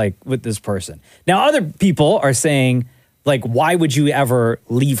look like with this person. Now, other people are saying, why would you ever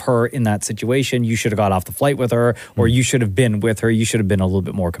leave her in that situation? You should have got off the flight with her, or you should have been with her. You should have been a little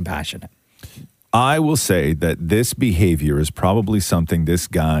bit more compassionate. I will say that this behavior is probably something this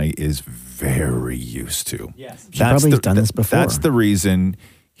guy is very used to. Yes. He's done this before. That's the reason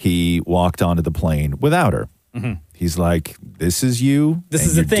he walked onto the plane without her. Mm-hmm. He's like, this is you. This and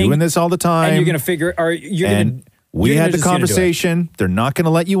is the you're thing. doing this all the time. And you're going to figure, or you're going to. We had the conversation. They're not going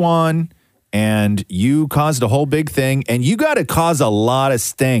to let you on. And you caused a whole big thing. And you got to cause a lot of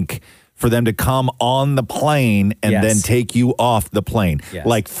stink for them to come on the plane and then take you off the plane. Yes.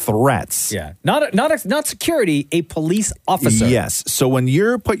 Like threats. Yeah. Not security, a police officer. Yes. So when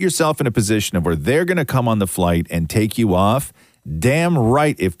you're put yourself in a position of where they're going to come on the flight and take you off, damn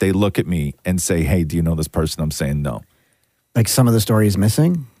right if they look at me and say, hey, do you know this person? I'm saying no. Like some of the stories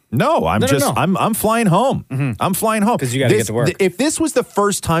missing? No, I'm flying home. Mm-hmm. I'm flying home. Because you got to get to work. If this was the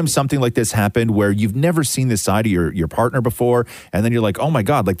first time something like this happened where you've never seen this side of your partner before, and then you're like, oh my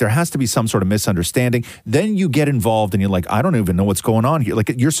God, like there has to be some sort of misunderstanding, then you get involved and you're like, I don't even know what's going on here.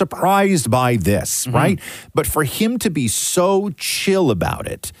 Like you're surprised by this, right? But for him to be so chill about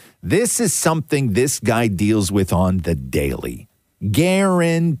it, this is something this guy deals with on the daily.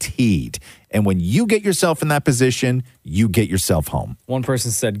 Guaranteed. And when you get yourself in that position, you get yourself home. One person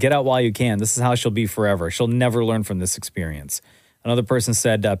said, get out while you can. This is how she'll be forever. She'll never learn from this experience. Another person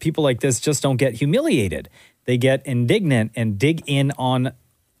said, people like this just don't get humiliated. They get indignant and dig in on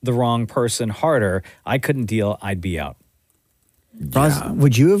the wrong person harder. I couldn't deal. I'd be out. Roz,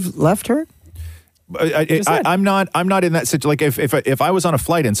 would you have left her? I'm not in that situation. Like if I was on a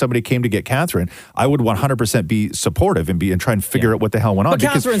flight and somebody came to get Catherine, I would 100% be supportive and try and figure out what the hell went on. But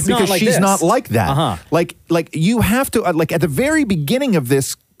Catherine's not like she's this. not like that. Like you have to like at the very beginning of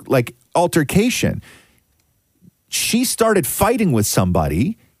this like altercation, she started fighting with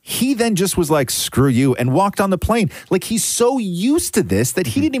somebody. He then just was like, screw you, and walked on the plane. Like, he's so used to this that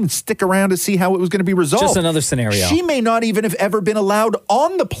he didn't even stick around to see how it was going to be resolved. Just another scenario. She may not even have ever been allowed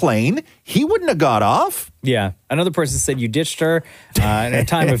on the plane. He wouldn't have got off. Yeah. Another person said you ditched her in a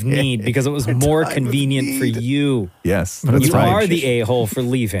time of need because it was more convenient for you. Yes. You are the a-hole for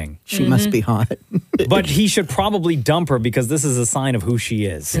leaving. She must be hot. But he should probably dump her because this is a sign of who she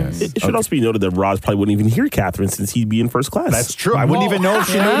is. Yes. It should also be noted that Roz probably wouldn't even hear Catherine since he'd be in first class. That's true. I wouldn't even know if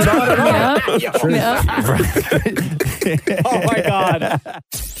she knew about it. Oh, my God.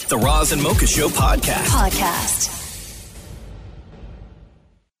 The Roz and Mocha Show Podcast.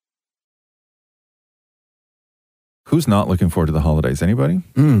 Who's not looking forward to the holidays? Anybody?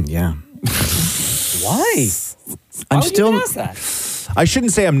 Yeah. Why? I'm Why would you even ask that? I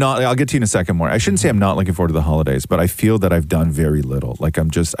shouldn't say I'm not. I'll get to you in a second more. I shouldn't say I'm not looking forward to the holidays, but I feel that I've done very little. Like I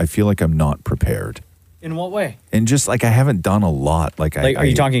feel like I'm not prepared. In what way? And just like I haven't done a lot. Like are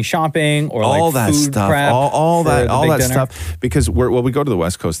you talking shopping or all like that food stuff, prep all that dinner? stuff? Because we go to the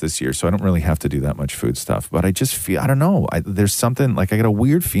West Coast this year, so I don't really have to do that much food stuff. But I just feel I don't know. There's something like I got a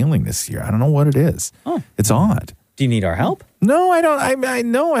weird feeling this year. I don't know what it is. Oh. It's odd. Do you need our help? No, I don't. I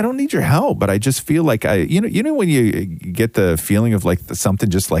know I don't need your help, but I just feel like you know when you get the feeling of like something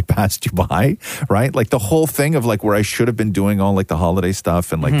just like passed you by, right? Like the whole thing of like where I should have been doing all like the holiday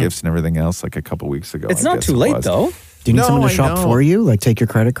stuff and like gifts and everything else like a couple weeks ago. It's not too late though. Do you need someone to shop for you? Like take your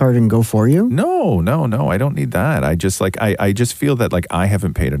credit card and go for you? No. I don't need that. I just like I just feel that like I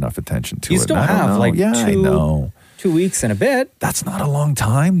haven't paid enough attention to it. You still I don't have know. like I know. 2 weeks and a bit. That's not a long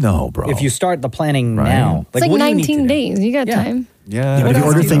time though, bro. If you start the planning now. It's like what do you need 19 to do? days. You got time. Yeah. But if you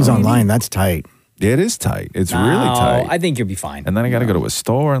order things online, that's tight. It is tight. It's really No, tight. I think you'll be fine. And then I got to go to a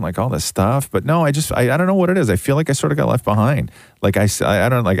store and like all this stuff. But no, I don't know what it is. I feel like I sort of got left behind. Like I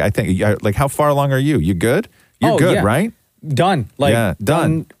don't like, I think like how far along are you? You good? You're good, yeah. right? Done. Like Yeah,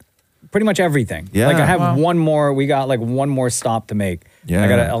 done. Pretty much everything. Yeah. Like I have one more, we got like one more stop to make. Yeah. I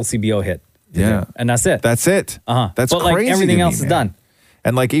got an LCBO hit. Yeah. And that's it. That's it. That's But crazy. like everything to else me, is man. done.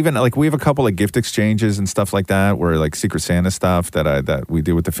 And like even like we have a couple of gift exchanges and stuff like that, where like Secret Santa stuff that we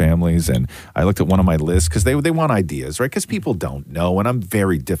do with the families. And I looked at one of my lists because they want ideas, right? Because people don't know, and I'm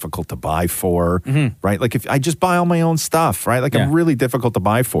very difficult to buy for, right? Like if I just buy all my own stuff, right? Like I'm really difficult to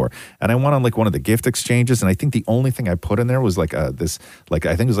buy for. And I went on like one of the gift exchanges, and I think the only thing I put in there was like this, like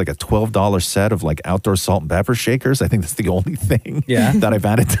I think it was like a $12 set of like outdoor salt and pepper shakers. I think that's the only thing that I've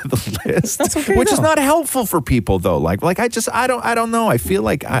added to the list, That's okay, which is though. not helpful for people though. Like I don't know. I feel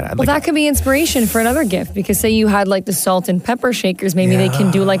like Well, that could be inspiration for another gift because say you had like the salt and pepper shakers, maybe they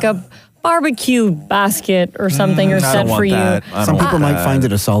can do like a barbecue basket or something or set for you. Some people might find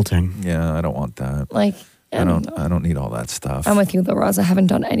it assaulting. Yeah, I don't want that. Like, I don't need all that stuff. I'm with you though, Roz. I haven't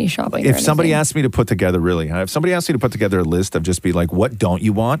done any shopping. If somebody asked me to put together, if somebody asked me to put together a list of just be like, what don't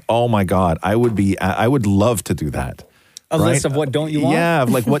you want? Oh my God, I would love to do that. A list of what don't you want? Yeah,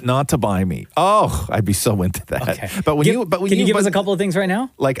 of like what not to buy me. Oh, I'd be so into that. Okay. But when Can you give us a couple of things right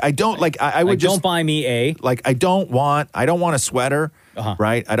now? Like I don't like I would Like, just don't buy me a like I don't want a sweater.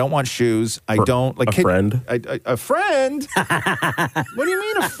 Right? I don't want shoes. I don't like a friend. A friend? What do you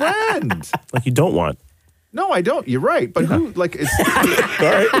mean a friend? Like you don't want. No, I don't. You're right. But who, like, is,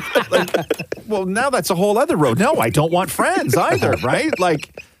 well, now that's a whole other road. No, I don't want friends either, right?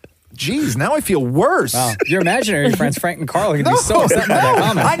 Like, geez, now I feel worse. Wow. Your imaginary friends, Frank and Carl, are going to be so upset by that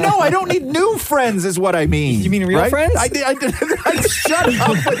comment. I know. I don't need new friends is what I mean. You mean real friends? I shut up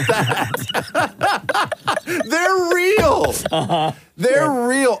with that. They're real. They're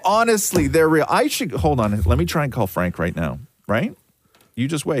real. Honestly, they're real. I should, hold on. Let me try and call Frank right now, right? You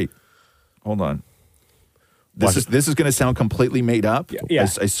just wait. Hold on. This is going to sound completely made up. Yeah.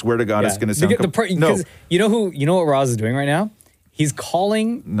 I swear to God, it's going to sound. No. You know what Roz is doing right now? He's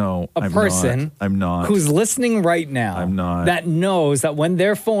calling a person I'm not. who's listening right now. I'm not. That knows that when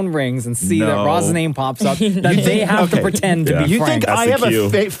their phone rings and see that Roz's name pops up, that they have to pretend to be You Frank. think I have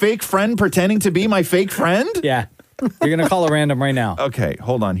a fake friend pretending to be my fake friend? Yeah. You're going to call a random right now. Okay,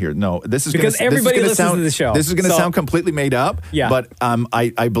 hold on here. No, this is because everybody listens to the show. This is going to sound completely made up. Yeah. But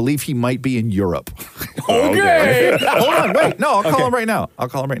I believe he might be in Europe. Okay. Hold on, wait. No, I'll call him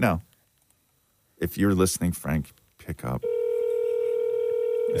right now. If you're listening, Frank, pick up.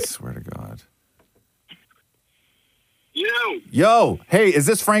 I swear to God. Yo. Hey, is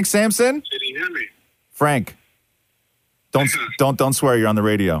this Frank Sampson? Can you hear me? Frank. Don't swear. You're on the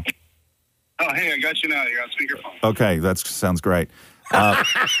radio. Oh, hey, I got you now. You're on speakerphone. Okay, that sounds great.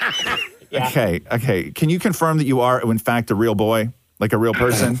 Okay. Can you confirm that you are, in fact, a real boy? Like a real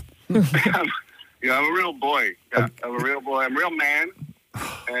person? Yeah, I'm a real boy. Yeah, I'm a real boy. I'm a real man.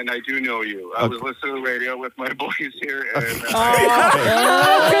 And I do know you. I was listening to the radio with my boys here. And,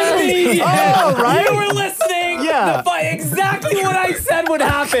 right? You were listening. Yeah. Exactly what I said would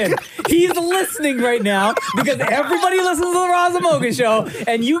happen. He's listening right now because everybody listens to the Roz and Mocha show,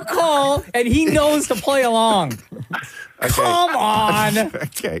 and you call, and he knows to play along. Okay. Come on.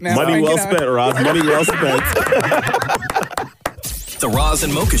 Okay. Man, Money well spent, Roz. Money well spent. The Roz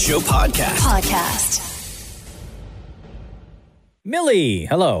and Mocha Show podcast. Millie,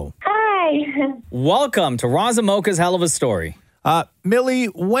 hello. Hi. Welcome to Roz and Mocha's Hell of a Story. Millie,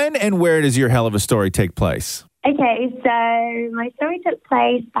 when and where does your hell of a story take place? Okay, so my story took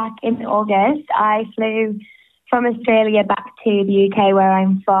place back in August. I flew from Australia back to the UK where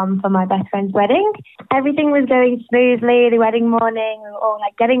I'm from for my best friend's wedding. Everything was going smoothly. The wedding morning, we were all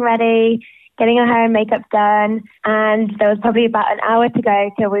like getting ready, getting our hair and makeup done, and there was probably about an hour to go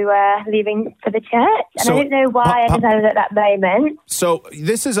till we were leaving for the church. And I didn't know why I decided at that moment. So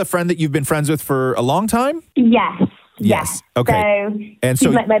this is a friend that you've been friends with for a long time? Yes. Okay. So she's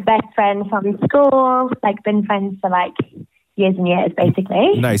like my best friend from school, like been friends for like years and years,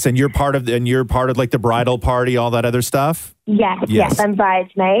 basically. Nice. And you're part of like the bridal party, all that other stuff? Yes. I'm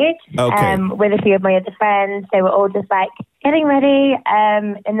bridesmaid. Okay. With a few of my other friends. They were all just like getting ready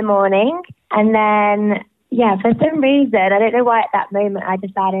in the morning. And then, for some reason, I don't know why at that moment I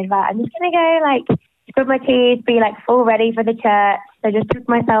decided, right, I'm just going to go like scrub my teeth, be like full ready for the church. So just took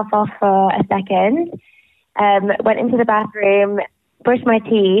myself off for a second, went into the bathroom, brushed my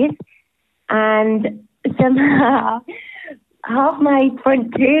teeth, and somehow half my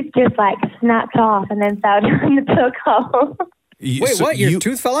front tooth just like snapped off and then fell down the plug hole. Wait, what? Your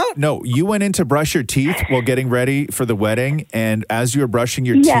tooth fell out? No, you went in to brush your teeth while getting ready for the wedding, and as you were brushing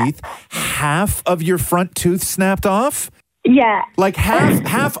your teeth, half of your front tooth snapped off? Yeah. Like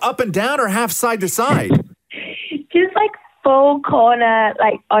half up and down or half side to side? Just like full corner,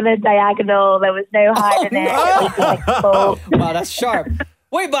 like on a diagonal. There was no hiding it. It was like full. Wow, that's sharp.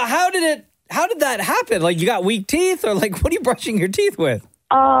 Wait, but how did that happen? Like you got weak teeth, or like what are you brushing your teeth with?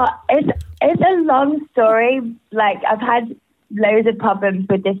 It's a long story. Like I've had loads of problems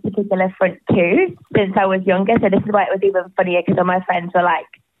with this particular front tooth since I was younger. So this is why it was even funnier, because all my friends were like,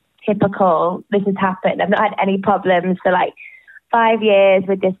 typical, this has happened. I've not had any problems for like 5 years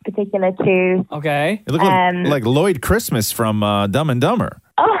with this particular tooth. Okay. It looked like Lloyd Christmas from Dumb and Dumber.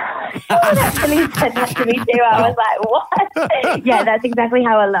 Oh, someone actually said that to me too. I was like, what? Yeah, that's exactly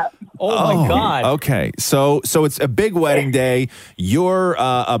how I look. Oh my God. Okay. So it's a big wedding day. You're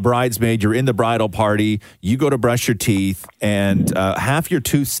a bridesmaid. You're in the bridal party. You go to brush your teeth and half your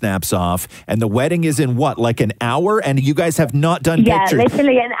tooth snaps off. And the wedding is in what, like an hour? And you guys have not done pictures. Yeah,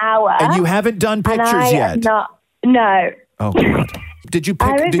 literally an hour. And you haven't done pictures yet. No. Oh God. Did you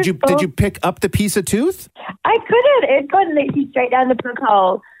pick up the piece of tooth? I couldn't. It got literally straight down the plug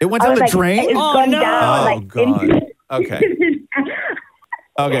hole. It went down the drain? It's gone down. Oh God. Okay.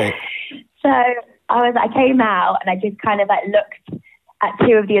 Okay. So I came out and I just kind of like looked at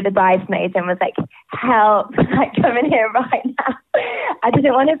two of the other bridesmaids and was like, help, like come in here right now. I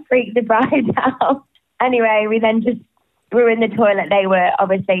didn't want to freak the bride out. Anyway, we then just were in the toilet. They were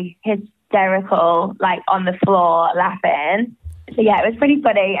obviously hysterical, like on the floor laughing. So yeah, it was pretty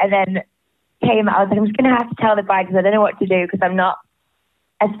funny. And then came, I was like, I'm just going to have to tell the bride because I don't know what to do because I'm not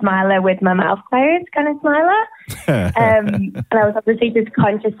a smiler with my mouth closed kind of smiler. And I was obviously just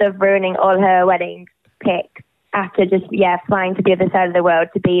conscious of ruining all her wedding pics after just, flying to the other side of the world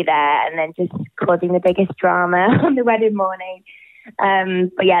to be there and then just causing the biggest drama on the wedding morning.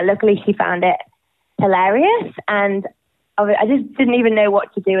 But yeah, luckily she found it hilarious. And I just didn't even know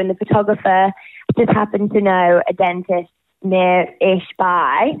what to do. And the photographer just happened to know a dentist near-ish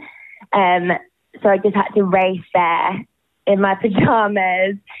by. So I just had to race there in my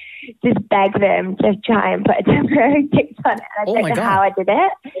pajamas, just beg them to try and put a temporary fix on it. And I don't know how I did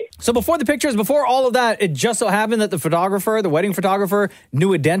it. So before the pictures, before all of that, it just so happened that the wedding photographer,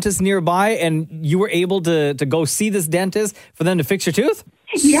 knew a dentist nearby, and you were able to go see this dentist for them to fix your tooth?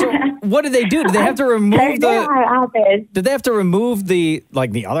 Yeah. So what did they do? Did they have to remove Did they have to remove the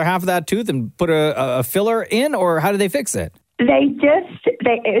other half of that tooth and put a filler in, or how did they fix it?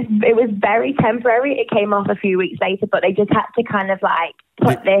 It was very temporary. It came off a few weeks later, but they just had to kind of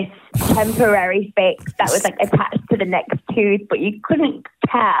put this temporary fix that was attached to the next tooth, but you couldn't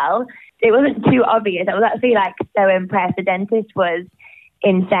tell. It wasn't too obvious. I was actually so impressed. The dentist was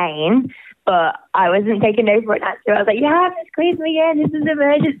insane, but I wasn't taking no for an answer. I was like, you have to squeeze me in. This is an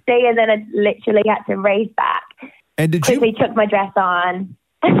emergency. And then I literally had to race back. And quickly took my dress on.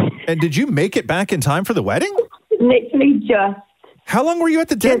 And did you make it back in time for the wedding? Literally just. How long were you at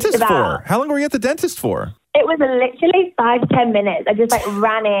the dentist for? How long were you at the dentist for? It was literally 5-10 minutes. I just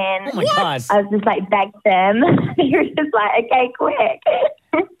ran in. Oh my God. I was just begged them. They were just okay, quick.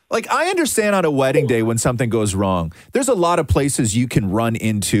 I understand on a wedding day when something goes wrong. There's a lot of places you can run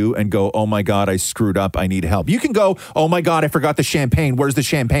into and go, oh my God, I screwed up. I need help. You can go, oh my God, I forgot the champagne. Where's the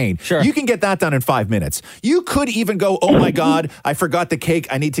champagne? Sure. You can get that done in 5 minutes. You could even go, oh my God, I forgot the cake.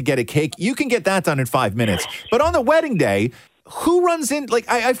 I need to get a cake. You can get that done in 5 minutes. But on the wedding day, who runs in?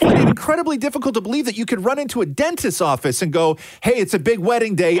 I find it incredibly difficult to believe that you could run into a dentist's office and go, hey, it's a big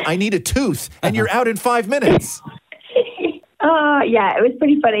wedding day. I need a tooth. And you're out in 5 minutes. Oh, yeah, it was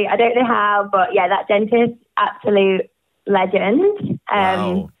pretty funny. I don't know how, but yeah, that dentist, absolute legend.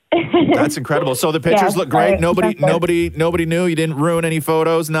 Wow. That's incredible. So the pictures look great. Nobody knew. You didn't ruin any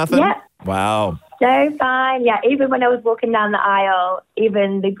photos, nothing? Yeah. Wow. So fine. Yeah, even when I was walking down the aisle,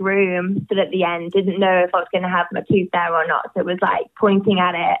 even the groom stood at the end, didn't know if I was going to have my tooth there or not. So it was pointing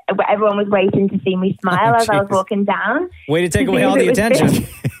at it. Everyone was waiting to see me smile as I was walking down. Way to take away all the attention.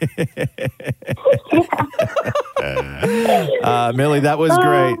 Millie, that was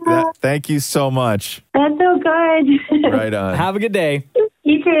great. Thank you so much. That's so good. Right on. Have a good day.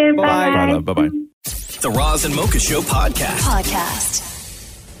 You too. Bye. Bye-bye. The Roz and Mocha Show podcast.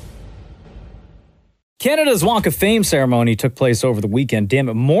 Canada's Walk of Fame ceremony took place over the weekend. Damn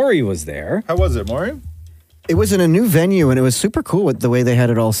it, Maurie was there. How was it, Maurie? It was in a new venue, and it was super cool with the way they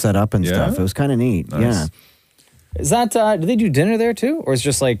had it all set up and stuff. It was kind of neat. Nice. Yeah. Is that, did they do dinner there too? Or is it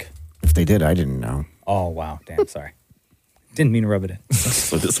just If they did, I didn't know. Oh, wow. Damn, sorry. Didn't mean to rub it in.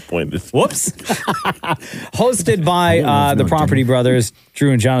 So disappointed. Whoops. Hosted by the Property Brothers,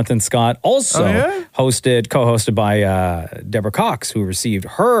 Drew and Jonathan Scott. Also co-hosted by Deborah Cox, who received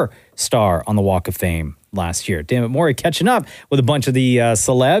her star on the Walk of Fame last year. Damn it, Maurie catching up with a bunch of the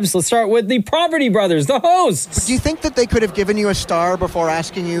celebs. Let's start with the Property Brothers, the hosts. Do you think that they could have given you a star before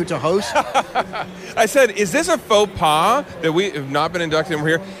asking you to host? I said, is this a faux pas that we have not been inducted and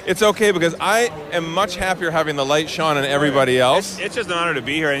we're here? It's okay because I am much happier having the light shone on everybody else. It's just an honor to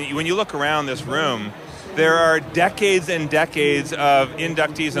be here. And when you look around this room, there are decades and decades of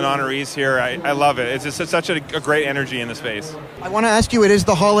inductees and honorees here. I love it. It's just such a great energy in the space. I want to ask you, it is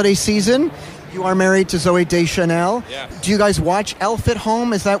the holiday season. You are married to Zooey Deschanel. Yeah. Do you guys watch Elf at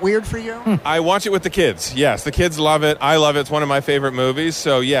home? Is that weird for you? I watch it with the kids. Yes, the kids love it. I love it. It's one of my favorite movies.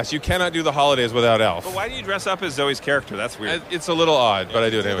 So, yes, you cannot do the holidays without Elf. But why do you dress up as Zoe's character? That's weird. It's a little odd, but I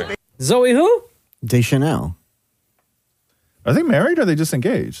do it anyway. Zoe who? Deschanel. Are they married or are they just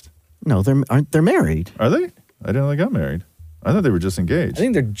engaged? No, they're married. Are they? I didn't know they got married. I thought they were just engaged. I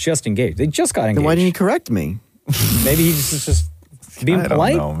think they're just engaged. They just got engaged. Then why didn't you correct me? Maybe he's just being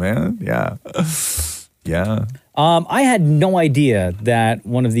polite. I don't know, man. Yeah. Yeah. I had no idea that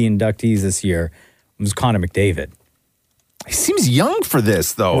one of the inductees this year was Connor McDavid. He seems young for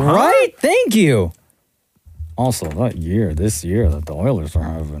this, though, huh? Right? Thank you. Also, this year that the Oilers are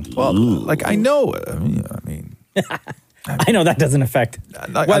having. Well, I know. I mean. I know that doesn't affect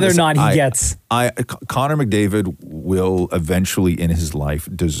whether or not he gets. Connor McDavid will eventually in his life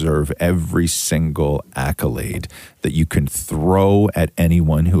deserve every single accolade that you can throw at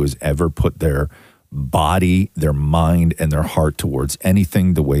anyone who has ever put their body, their mind, and their heart towards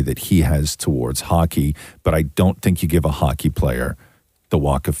anything the way that he has towards hockey. But I don't think you give a hockey player the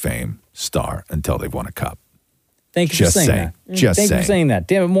Walk of Fame star until they've won a cup. Thank you Just for saying saying. that. Just Thank you for saying. saying that.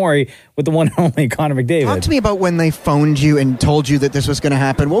 Damn it, Maurie, with the one and only Connor McDavid. Talk to me about when they phoned you and told you that this was going to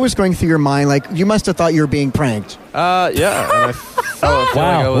happen. What was going through your mind? Like, you must have thought you were being pranked. Yeah, and I felt like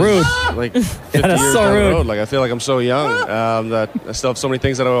I was rude. like 50 That's years so down rude. the road. Like, I feel like I'm so young that I still have so many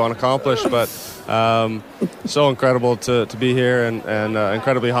things that I want to accomplish, but so incredible to be here and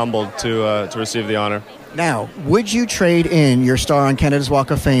incredibly humbled to receive the honor. Now, would you trade in your star on Canada's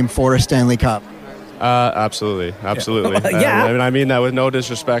Walk of Fame for a Stanley Cup? Absolutely. Yeah. I mean that with no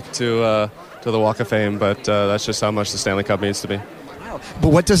disrespect to the Walk of Fame, but that's just how much the Stanley Cup means to me. But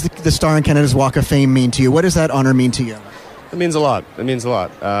what does the star on Canada's Walk of Fame mean to you? What does that honor mean to you? It means a lot.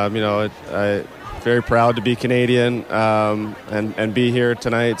 I'm very proud to be Canadian and be here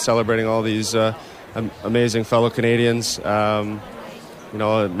tonight celebrating all these amazing fellow Canadians. It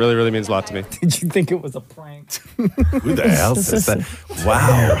really, really means a lot to me. Did you think it was a prank? Who the hell says that?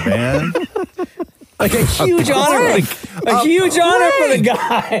 Wow, man. Like a huge honor. A huge honor for the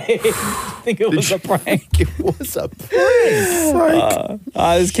guy. I think it was a prank. It was a prank.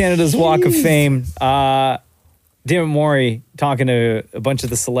 This is Canada's Walk of Fame. Damn Maurie talking to a bunch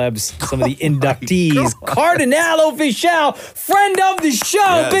of the celebs, some of the inductees. Cardinal Official, friend of the show.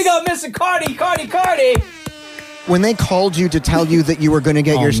 Yes. Big up Mr. Cardi. When they called you to tell you that you were going to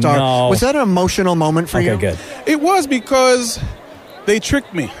get your star, was that an emotional moment for you? good. It was because they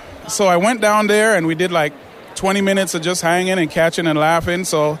tricked me. So I went down there and we did like 20 minutes of just hanging and catching and laughing.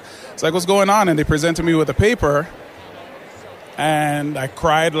 So it's like, what's going on? And they presented me with a paper and I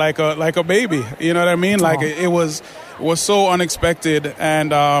cried like a baby. You know what I mean? Like it was so unexpected.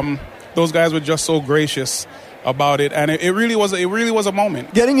 And those guys were just so gracious about it. And it really was a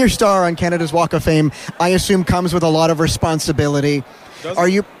moment. Getting your star on Canada's Walk of Fame, I assume, comes with a lot of responsibility.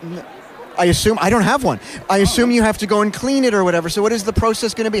 I assume I don't have one. I assume you have to go and clean it or whatever. So what is the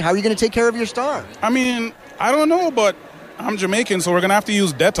process going to be? How are you going to take care of your star? I mean, I don't know, but I'm Jamaican, so we're going to have to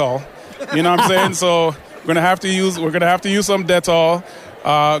use Dettol. You know what I'm saying? So we're going to have to use some Dettol,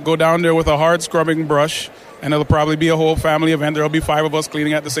 go down there with a hard scrubbing brush, and it'll probably be a whole family event. There'll be 5 of us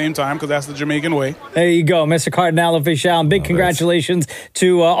cleaning at the same time because that's the Jamaican way. There you go, Mr. Cardinal Official. And big congratulations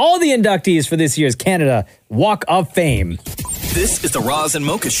to all the inductees for this year's Canada Walk of Fame. This is the Roz and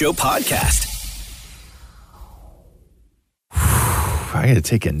Mocha Show podcast. I had to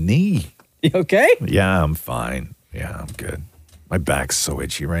take a knee. You okay? Yeah, I'm fine. Yeah, I'm good. My back's so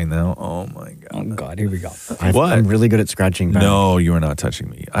itchy right now. Oh, my God. Oh, God. Here we go. I'm really good at scratching back. No, you are not touching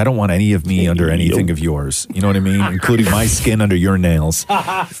me. I don't want any of me under anything of yours. You know what I mean? Including my skin under your nails.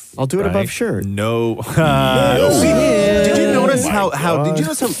 I'll do it above shirt. No. See, did you notice did you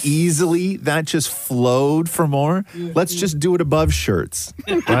notice how easily that just flowed for more? Let's just do it above shirts,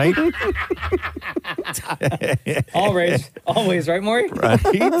 right? Always, right, Maurie? Right.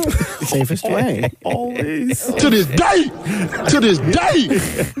 Safest way. Always. To this day.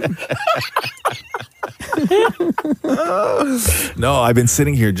 No, I've been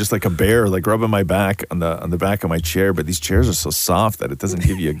sitting here just like a bear, like rubbing my back on the back of my chair, but these chairs are so soft that it doesn't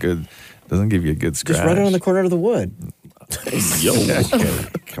give you a good scratch. Just run it on the corner of the wood. Yo. Okay.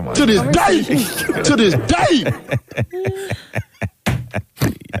 Come on. To this day.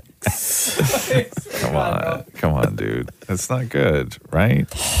 Come on, dude. That's not good, right?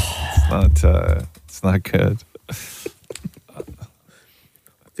 It's not good.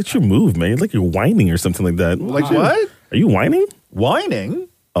 It's your move, man. It's like you're whining or something like that. Like what? Are you whining? Whining?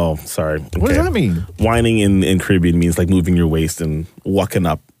 Oh, sorry. What does that mean? Whining in Caribbean means like moving your waist and walking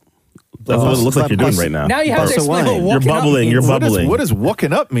up. That's what it looks like you're doing right now. Now you have to explain what You're walking up bubbling. means. You're bubbling. What does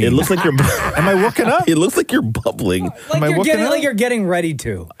walking up mean? It looks like you're. Am I walking up? It looks like you're bubbling. Like you're getting ready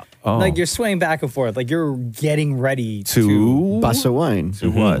to. Oh. Like you're swaying back and forth. Like you're getting ready to bust a wine. To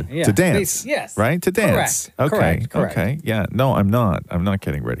what? Yeah. To dance. Yes. Right? To dance. Correct. Okay. Correct. Okay. Yeah. No, I'm not. I'm not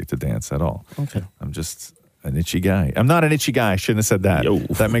getting ready to dance at all. Okay. I'm just an itchy guy. I'm not an itchy guy. I shouldn't have said that. Yo.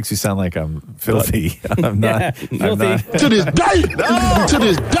 That makes you sound like I'm filthy. I'm not. I'm not. To this day. No. To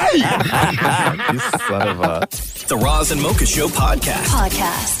this day. You son of a. The Roz and Mocha Show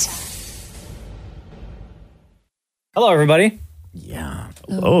podcast. Hello, everybody. Yeah.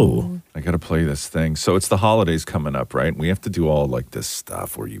 Oh. I got to play this thing. So it's the holidays coming up, right? We have to do all like this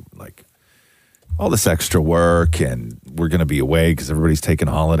stuff where you like all this extra work, and we're going to be away because everybody's taking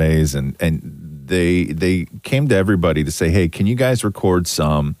holidays, and they came to everybody to say, hey, can you guys record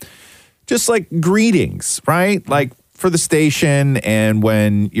some just like greetings, right? Like for the station, and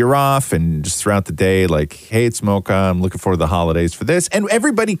when you're off and just throughout the day, like, hey, it's Mocha, I'm looking forward to the holidays for this. And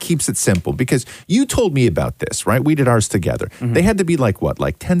everybody keeps it simple because you told me about this, right? We did ours together. Mm-hmm. They had to be like what,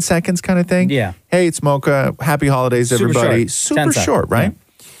 like 10 seconds kind of thing? Yeah. Hey, it's Mocha, happy holidays, Super everybody. short. Super 10 short, right? Yeah.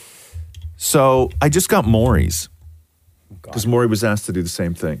 So I just got Maurie's because Maurie was asked to do the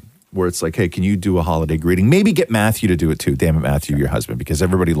same thing. Where it's like, hey, can you do a holiday greeting? Maybe get Matthew to do it too. Damn it, Matthew, your husband, because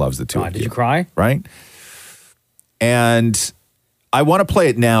everybody loves the two of you. Did you cry? Right? And I want to play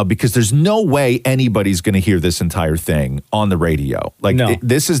it now because there's no way anybody's going to hear this entire thing on the radio. Like,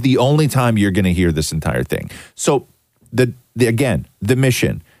 this is the only time you're going to hear this entire thing. So, the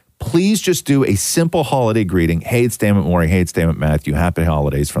mission. Please just do a simple holiday greeting. Hey, it's Damn it, Maurie. Hey, it's Damn it, Matthew. Happy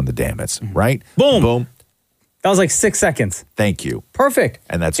holidays from the Dammits. Right? Boom. Boom. That was like 6 seconds. Thank you. Perfect.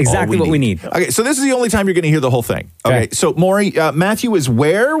 And that's exactly what we need. Okay, so this is the only time you're going to hear the whole thing. Okay, so Maurie, Matthew is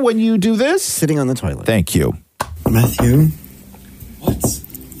where when you do this? Sitting on the toilet. Thank you. Matthew? What?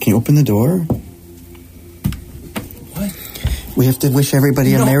 Can you open the door? What? We have to wish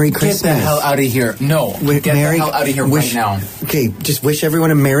everybody a Merry Christmas. Get the hell out of here. No. Get the hell out of here right now. Okay, just wish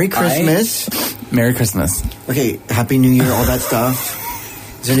everyone a Merry Christmas. Merry Christmas. Okay, Happy New Year, all that stuff.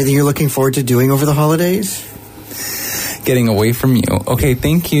 Is there anything you're looking forward to doing over the holidays? Getting away from you. Okay,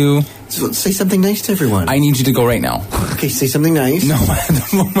 thank you. So say something nice to everyone. I need you to go right now. Okay, say something nice. No, at the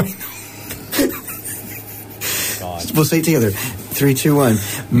moment. We'll say it together. 3, 2, 1.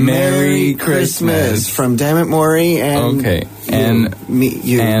 Merry Christmas. From Damn It, Maurie and okay, and me,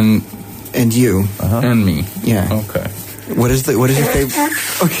 you, and you, and me. Yeah. Okay. What is your favorite?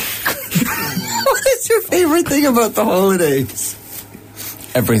 Okay. What is your favorite thing about the holidays?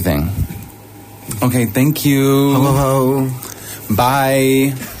 Everything. Okay, thank you. Hello.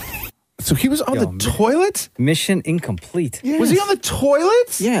 Bye. So he was on the toilet? Mission incomplete. Yes. Was he on the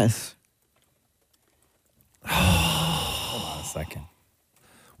toilet? Yes. Hold on a second.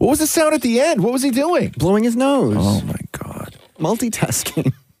 What was the sound at the end? What was he doing? Blowing his nose. Oh my God.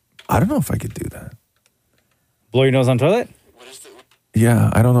 Multitasking. I don't know if I could do that. Blow your nose on toilet? Yeah,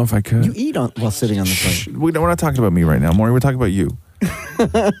 I don't know if I could. You eat while sitting on the toilet. We're not talking about me right now, Maurie. We're talking about you.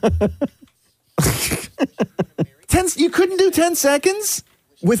 You couldn't do 10 seconds?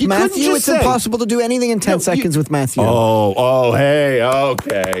 With Matthew, it's impossible to do anything in 10 seconds with Matthew. Hey,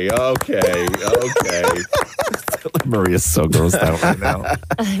 okay. Maria's so grossed out right now.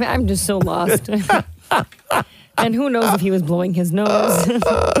 I'm just so lost. And who knows if he was blowing his nose.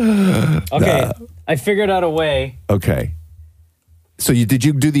 Okay, I figured out a way. Okay. So did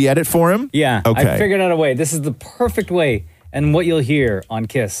you do the edit for him? Yeah, Okay. I figured out a way. This is the perfect way. And what you'll hear on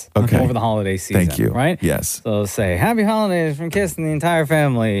KISS over the holiday season. Thank you. Right? Yes. So say, Happy Holidays from KISS and the entire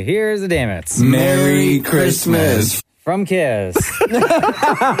family. Here's the Dammits. Merry Christmas. From KISS.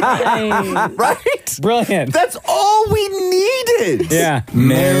 Right? Brilliant. That's all we needed. Yeah.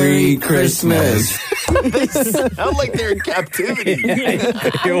 Merry Christmas. They sound like they're in captivity.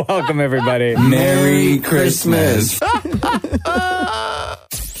 You're welcome, everybody. Merry Christmas. The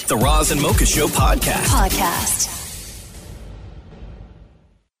Roz and Mocha Show podcast.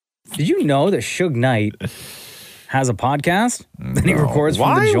 Did you know that Suge Knight has a podcast that he records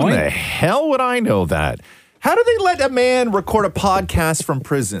from the joint? Why the hell would I know that? How do they let a man record a podcast from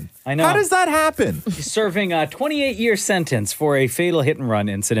prison? I know. How does that happen? He's serving a 28-year sentence for a fatal hit-and-run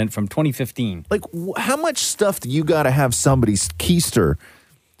incident from 2015. Like, how much stuff do you got to have somebody keister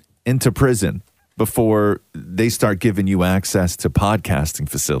into prison before they start giving you access to podcasting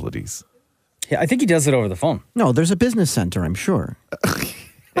facilities? Yeah, I think he does it over the phone. No, there's a business center, I'm sure.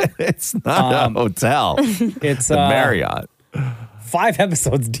 It's not a hotel. It's the Marriott. 5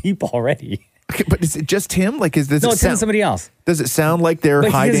 episodes deep already. Okay, but is it just him? Like, it's him and somebody else. Does it sound like they're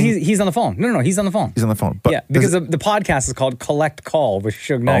hiding? He's on the phone. No, he's on the phone. He's on the phone. But yeah, because the podcast is called Collect Call with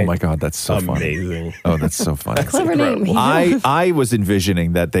Suge Knight. Oh my God, that's so amazing. Oh, that's so funny. Clever name. I was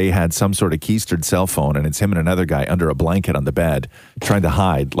envisioning that they had some sort of keistered cell phone, and it's him and another guy under a blanket on the bed trying to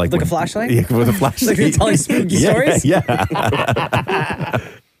hide, like a flashlight. Yeah, with a flashlight. Like they're telling spooky stories. Yeah.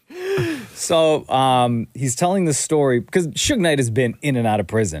 So he's telling the story because Suge Knight has been in and out of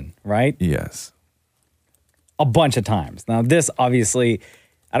prison, right? Yes. A bunch of times. Now, this obviously,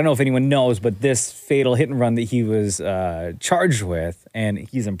 I don't know if anyone knows, but this fatal hit and run that he was charged with and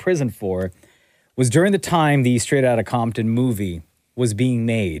he's in prison for was during the time the Straight Outta Compton movie was being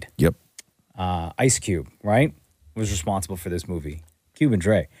made. Yep. Ice Cube, right, was responsible for this movie. Cube and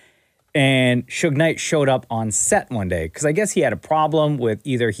Dre. And Suge Knight showed up on set one day because I guess he had a problem with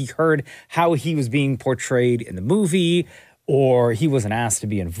either he heard how he was being portrayed in the movie or he wasn't asked to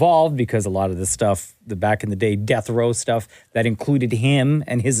be involved because a lot of the stuff, the back in the day death row stuff that included him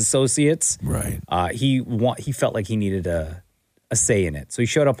and his associates. Right. He felt like he needed a say in it. So he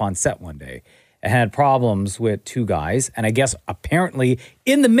showed up on set one day and had problems with 2 guys. And I guess apparently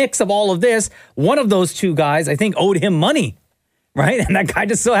in the mix of all of this, one of those 2 guys, I think, owed him money. Right? And that guy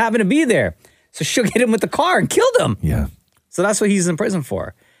just so happened to be there. So Suge hit him with the car and killed him. Yeah. So that's what he's in prison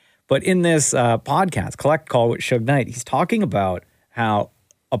for. But in this podcast, Collect Call with Suge Knight, he's talking about how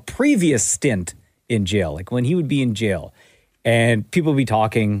a previous stint in jail, like when he would be in jail, and people would be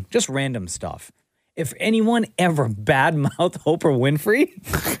talking just random stuff. If anyone ever badmouthed Oprah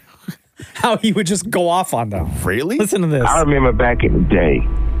Winfrey, how he would just go off on them. Really? Listen to this. I remember back in the day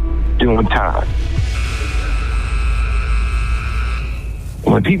doing time.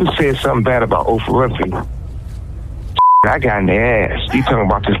 When people said something bad about Oprah Winfrey, I got in their ass. You talking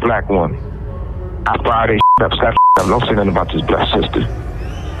about this black woman. I fired that up, stop up. Don't say nothing about this black sister.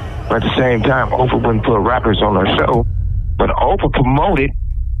 But at the same time, Oprah wouldn't put rappers on her show. But Oprah promoted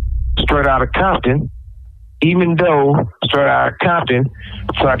Straight Outta Compton, even though Straight Outta Compton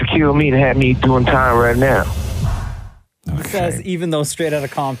tried to kill me and had me doing time right now. He says, even though Straight Outta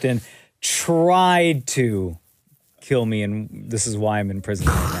Compton tried to kill me, and this is why I'm in prison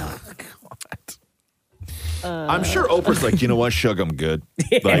right now. I'm sure Oprah's like, you know what, Suge, I'm good.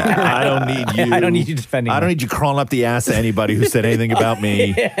 Like, I don't need you. I don't need you defending I don't me. need you crawling up the ass of anybody who said anything about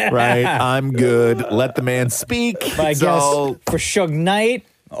me. Right? I'm good. Let the man speak. But I guess for Suge Knight,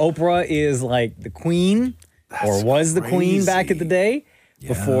 Oprah is like the queen, or was the queen back in the day,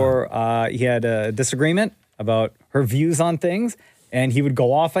 before he had a disagreement about her views on things. And he would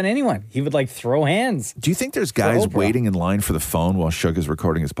go off on anyone. He would like throw hands. Do you think there's guys waiting in line for the phone while Suge is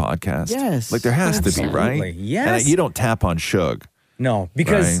recording his podcast? Yes. Like there has to be, right? Absolutely. Yes. And you don't tap on Suge. No,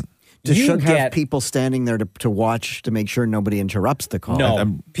 because right? Does you Suge have get- people standing there to watch to make sure nobody interrupts the call?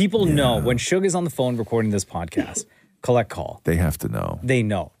 No, people know when Suge is on the phone recording this podcast, Collect Call. They have to know. They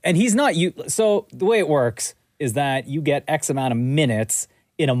know. And he's not you. So the way it works is that you get X amount of minutes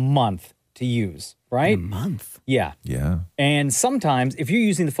in a month to use, right? A month? Yeah. Yeah. And sometimes if you're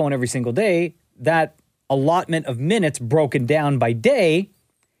using the phone every single day, that allotment of minutes broken down by day,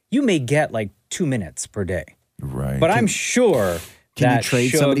 you may get like 2 minutes per day. Right. But I'm sure Can that you trade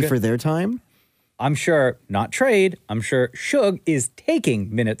somebody for their time? I'm sure, not trade, I'm sure Suge is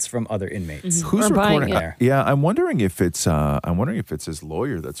taking minutes from other inmates. Who's recording there? Yeah, I'm wondering if it's his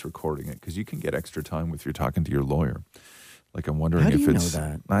lawyer that's recording it, because you can get extra time if you're talking to your lawyer. Like I'm wondering How do if you know it's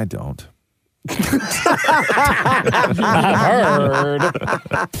that? I don't. Heard.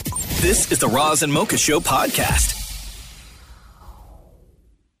 This is the Roz and Mocha Show podcast.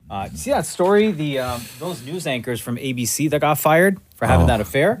 See that story? Those news anchors from ABC that got fired for having that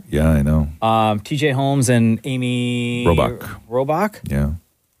affair? Yeah, I know. TJ Holmes and Amy Robach. Yeah.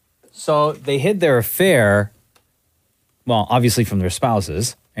 So they hid their affair, well, obviously from their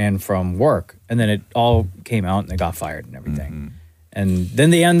spouses and from work. And then it all came out and they got fired and everything. Mm-hmm. And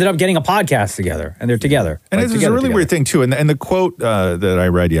then they ended up getting a podcast together, and they're together. And like, it's a really weird thing too. And the quote that I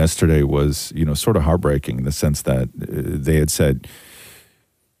read yesterday was, sort of heartbreaking in the sense that they had said,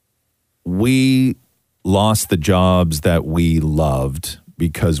 "We lost the jobs that we loved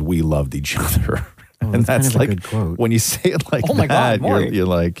because we loved each other." And that's kind of a like good quote. when you say it like Oh my that, God, Maurie. you're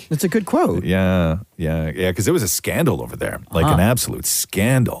like, it's a good quote. Yeah, because it was a scandal over there, like an absolute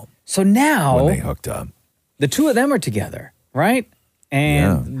scandal. So now when they hooked up, the two of them are together, right?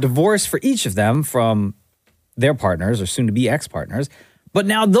 And divorced for each of them from their partners or soon to be ex-partners. But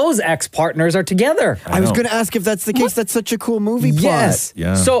now those ex-partners are together. I was going to ask if that's the case. That's such a cool movie plot. Yes.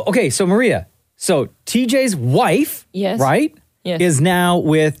 Yeah. So, so Maria, so TJ's wife, Yes. right, Yes. is now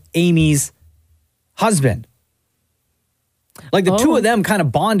with Amy's husband. Like the two of them kind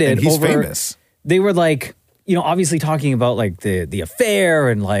of bonded And he's over. famous. They were like, obviously talking about like the affair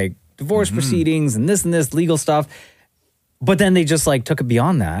and like divorce proceedings and this legal stuff. But then they just like took it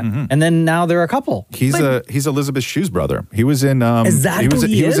beyond that, and then now they're a couple. he's Elizabeth Shue's brother. He was in Is that he was who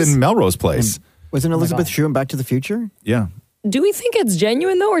he was is? in Melrose Place. Wasn't Elizabeth Shue in Back to the Future? Yeah. Do we think it's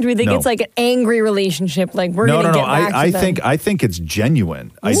genuine though, or do we think No. it's like an angry relationship? Like we're No. gonna get back I to them? think it's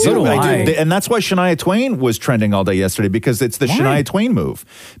genuine. I So do. do I. And that's why Shania Twain was trending all day yesterday, because it's the Shania Twain move.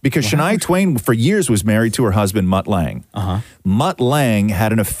 Because Shania Twain for years was married to her husband Mutt Lange. Mutt Lange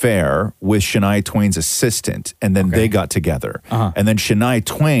had an affair with Shania Twain's assistant, and then they got together. And then Shania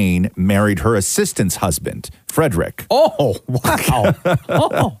Twain married her assistant's husband, Frederick. Oh,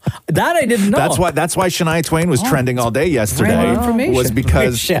 wow. That I didn't know. That's why Shania Twain was trending all day yesterday. Great information.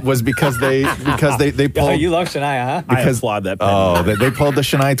 Was because they pulled. You love Shania, huh? I applaud that. They pulled the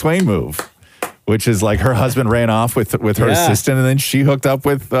Shania Twain move, which is like her husband ran off with her Yeah. assistant, and then she hooked up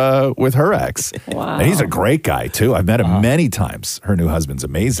with her ex. Wow. And he's a great guy too. I've met him many times. Her new husband's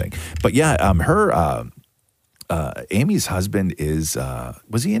amazing. But yeah, Amy's husband is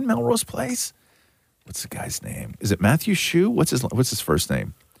was he in Melrose Place? What's the guy's name? Is it Matthew Shue? What's his first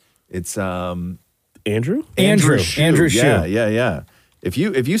name? It's Andrew? Andrew Shue. Yeah. If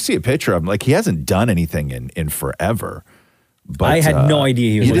you see a picture of him, like he hasn't done anything in forever. But, I had no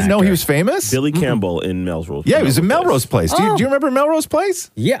idea he was You an didn't know actor. he was famous? Billy Campbell in Melrose. Yeah, he was in Melrose Place. Do you remember Melrose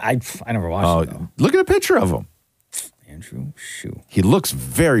Place? Yeah, I never watched it. Look at a picture of him. Andrew Shue. He looks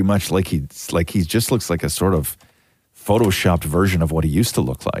very much like he just looks like a sort of photoshopped version of what he used to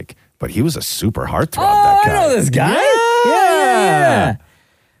look like. But he was a super heartthrob. That guy. I know this guy. Yeah.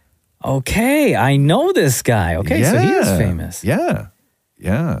 Okay, I know this guy. Okay, so he is famous. Yeah.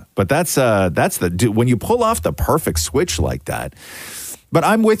 Yeah. But that's when you pull off the perfect switch like that. But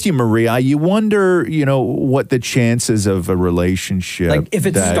I'm with you, Maria. You wonder, what the chances of a relationship, Like if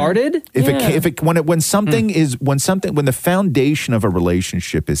it started? when the foundation of a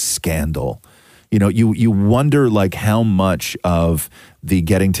relationship is scandal. You wonder like how much of the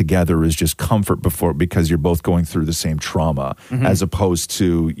getting together is just comfort because you're both going through the same trauma, as opposed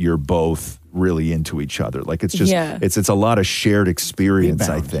to you're both really into each other. Like it's just it's a lot of shared experience,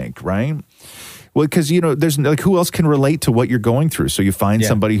 I think, right? Well, because there's like who else can relate to what you're going through? So you find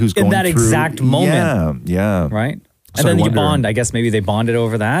somebody who's going in that through exact moment. Yeah, right. So And then I you wonder- bond. I guess maybe they bonded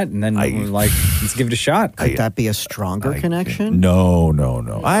over that, and then we're like, let's give it a shot. Could that be a stronger connection? No. I don't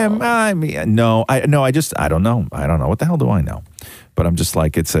know. I don't know. What the hell do I know? But I'm just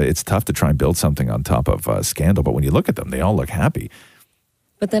like, it's tough to try and build something on top of scandal. But when you look at them, they all look happy.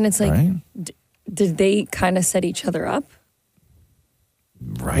 But then it's like, Right? did they kind of set each other up?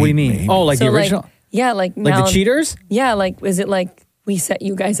 Right. What do you mean? maybe. Oh, like So, the original? Yeah, like Like now, the cheaters? Yeah, like is it like we set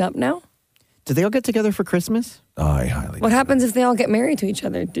you guys up now? Did they all get together for Christmas? I highly. What happens if they all get married to each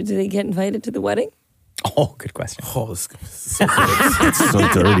other? Do they get invited to the wedding? Oh, good question. Oh, this is so good. That's so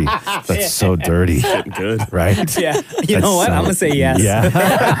dirty. That's so dirty. Getting good. Right? Yeah. You know what? I'm going to say yes. Yeah.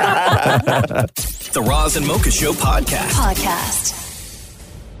 The Roz and Mocha Show podcast.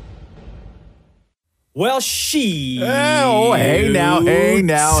 Well, she. Oh, hey now.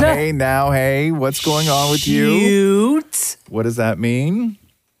 What's going on with you? Cute. What does that mean?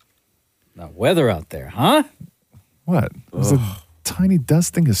 The weather out there, huh? What? It was a tiny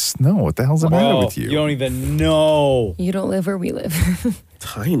dusting of snow. What the hell's the matter with you? You don't even know. You don't live where we live.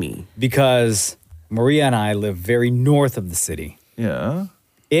 Tiny. Because Maria and I live very north of the city. Yeah.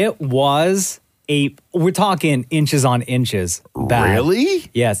 It was we're talking inches on inches. Bad. Really?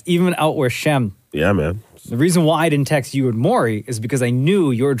 Yes. Even out where Shem. Yeah, man. The reason why I didn't text you and Maurie is because I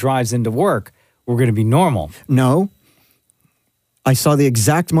knew your drives into work were going to be normal. No. I saw the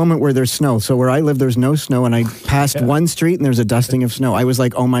exact moment where there's snow. So where I live, there's no snow, and I passed one street and there's a dusting of snow. I was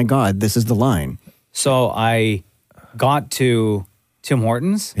like, oh my God, this is the line. So I got to Tim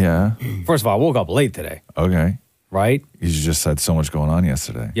Hortons. Yeah. First of all, I woke up late today. Okay. Right? You just had so much going on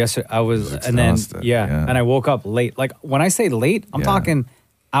yesterday. Yesterday, I was, It's and then, exhausted, yeah, and I woke up late. Like, when I say late, I'm talking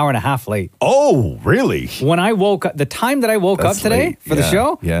hour and a half late. Oh, really? When I woke up, the time that I woke That's up today late. for the Yeah,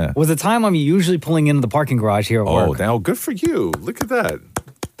 show yeah. was the time I'm usually pulling into the parking garage here at Oh, work. now good for you. Look at that.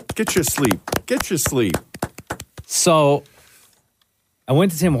 Get your sleep. So I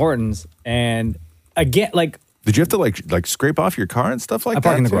went to Tim Hortons, and again, like, Did you have to like scrape off your car and stuff like I that?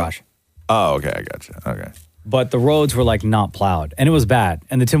 park in the too? garage. Oh, okay. I got you. Okay. But the roads were like not plowed, and it was bad.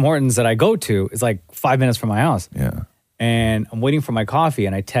 And the Tim Hortons that I go to is like 5 minutes from my house. Yeah. And I'm waiting for my coffee,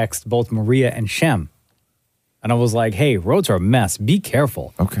 and I text both Maria and Shem. And I was like, hey, roads are a mess. Be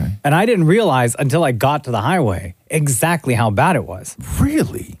careful. Okay. And I didn't realize until I got to the highway exactly how bad it was.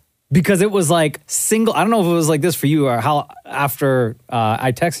 Really? Because it was like single. I don't know if it was like this for you or how after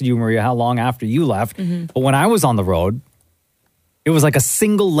I texted you, Maria, how long after you left. But when I was on the road, it was like a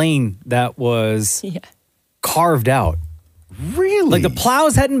single lane that was carved out. Really? Like the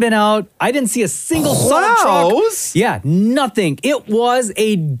plows hadn't been out. I didn't see a single salt truck. Yeah, nothing. It was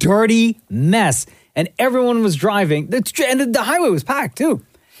a dirty mess. And everyone was driving. And the highway was packed too.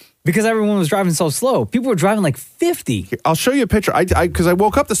 Because everyone was driving so slow. People were driving like 50. I'll show you a picture. Because I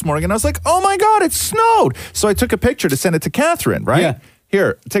woke up this morning and I was like, oh my God, it snowed. So I took a picture to send it to Catherine, right? Yeah.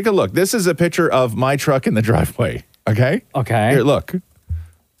 Here, take a look. This is a picture of my truck in the driveway. Okay? Okay. Here, look.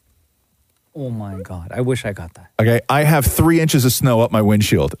 Oh my God. I wish I got that. Okay. I have 3 inches of snow up my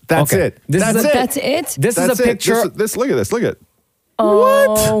windshield. That's Okay. it. This is That's it? This That's is a it. picture. This look at this. Look at it.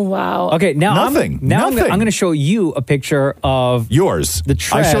 Oh, wow. Okay, now Nothing. I'm Nothing. going to show you a picture of yours. The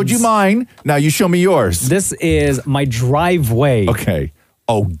treads. I showed you mine. Now you show me yours. This is my driveway. Okay.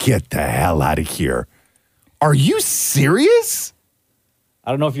 Oh, get the hell out of here. Are you serious?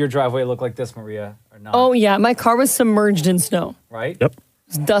 I don't know if your driveway looked like this, Maria, or not. Oh, yeah. My car was submerged in snow. Right? Yep.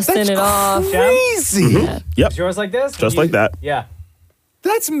 Just dusting it off. Crazy. Yep. Is yours like this? Just like that. Yeah.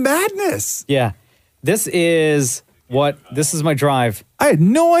 That's madness. Yeah. This is my drive. I had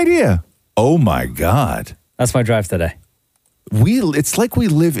no idea. Oh my God. That's my drive today. It's like we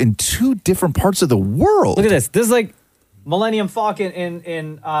live in 2 different parts of the world. Look at this. This is like Millennium Falcon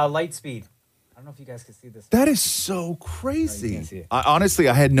in light speed. I don't know if you guys can see this. That is so crazy. You can't see it. Honestly,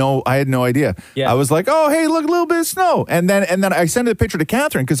 I had no idea. Yeah. I was like, oh, hey, look, a little bit of snow. And then I sent the picture to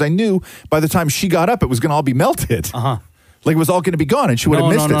Catherine because I knew by the time she got up, it was going to all be melted. Uh-huh. Like it was all going to be gone and she would have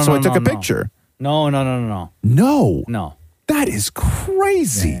missed it. So I took a picture. No. No. That is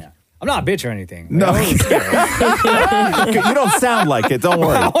crazy. Yeah. I'm not a bitch or anything. No. I wasn't scared. You don't sound like it. Don't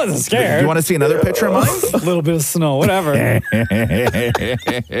worry. I wasn't scared. Do you want to see another picture of mine? A little bit of snow, whatever. The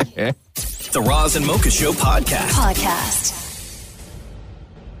Roz and Mocha Show podcast.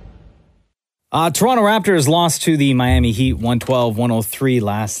 Toronto Raptors lost to the Miami Heat 112-103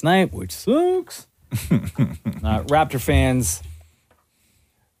 last night, which sucks. Raptor fans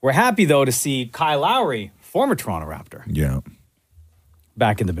were happy, though, to see Kyle Lowry, former Toronto Raptor,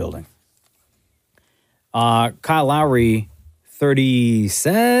 back in the building. Kyle Lowry,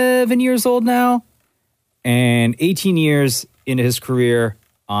 37 years old now, and 18 years into his career,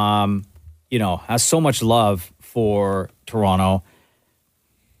 has so much love for Toronto.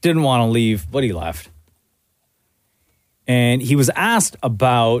 Didn't want to leave, but he left. And he was asked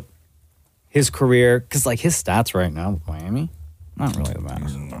about his career, because his stats right now with Miami, not really the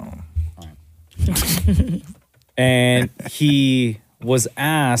best. No. Right. And he was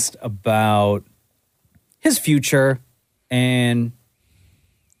asked about his future and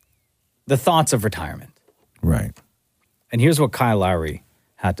the thoughts of retirement. Right. And here's what Kyle Lowry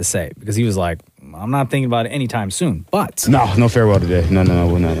had to say, because he was like, I'm not thinking about it anytime soon, but... No farewell today. No.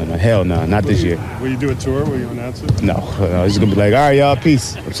 Hell no, not this year. Will you do a tour? Will you announce it? No, it's going to be like, all right, y'all,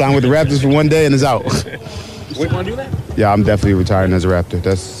 peace. I'm signed with the Raptors for one day and it's out. You still want to do that? Yeah, I'm definitely retiring as a Raptor.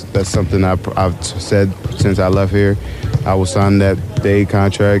 That's something I've said since I left here. I will sign that day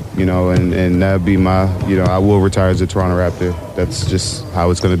contract, and that'll be my, I will retire as a Toronto Raptor. That's just how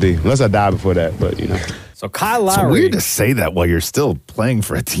it's going to be. Unless I die before that, but, So Kyle Lowry... It's weird to say that while you're still playing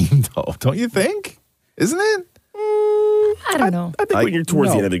for a team, though. Don't you think? Isn't it? I don't know. I think when you're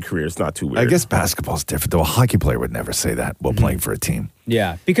towards the end of the career, it's not too weird. I guess basketball's different, though. A hockey player would never say that while playing for a team.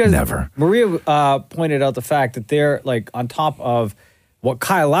 Yeah, because Never. Maria pointed out the fact that they're on top of what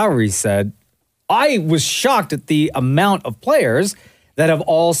Kyle Lowry said. I was shocked at the amount of players that have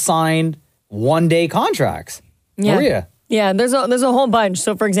all signed one-day contracts. Yeah. Maria. Yeah, there's a whole bunch.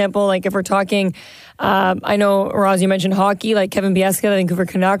 So, for example, if we're talking, I know, Roz, you mentioned hockey, Kevin Biesca, the Vancouver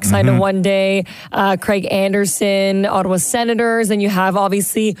Canucks signed a one-day. Craig Anderson, Ottawa Senators. Then you have,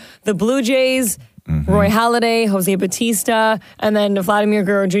 obviously, the Blue Jays, Roy Halladay, Jose Bautista, and then Vladimir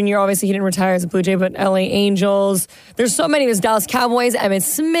Guerrero Jr. Obviously, he didn't retire as a Blue Jay, but LA Angels. There's so many. There's Dallas Cowboys, Emmitt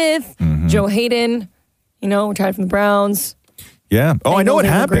Smith, Joe Hayden, retired from the Browns. Yeah. Oh, I know what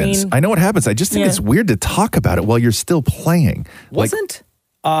happens. Green. I know what happens. I just think it's weird to talk about it while you're still playing. Wasn't?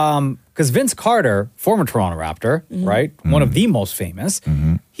 Because Vince Carter, former Toronto Raptor, right? One of the most famous,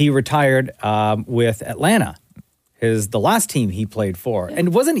 he retired with Atlanta, the last team he played for.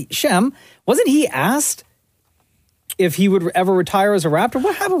 And wasn't he asked if he would ever retire as a Raptor?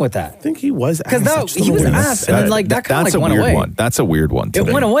 What happened with that? I think he was asked. Because he was asked, and then that kind of went away. That's a weird one. It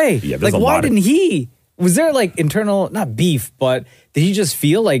went away. Yeah, why didn't he? Was there internal, not beef, but did he just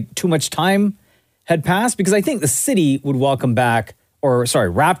feel too much time had passed? Because I think the city would welcome back,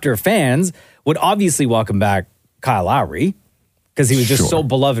 Raptor fans would obviously welcome back Kyle Lowry because he was just so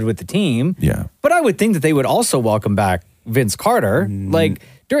beloved with the team. Yeah. But I would think that they would also welcome back Vince Carter.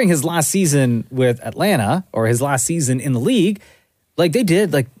 During his last season with Atlanta or his last season in the league, they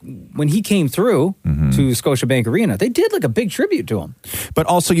did, when he came through to Scotiabank Arena, they did a big tribute to him. But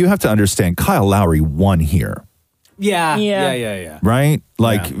also you have to understand, Kyle Lowry won here. Yeah. Right?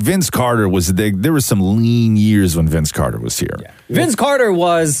 Vince Carter was, there was some lean years when Vince Carter was here. Yeah. Vince Carter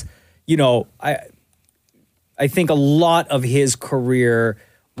was, I think a lot of his career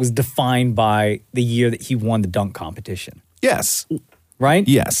was defined by the year that he won the dunk competition. Yes. Right?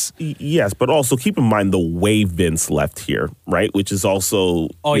 Yes. Yes, but also keep in mind the way Vince left here, right? Which is also...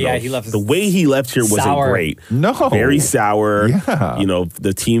 he left... The way he left here wasn't great. No. Very sour. Yeah.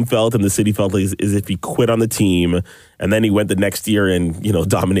 The team felt and the city felt as if he quit on the team. And then he went the next year and,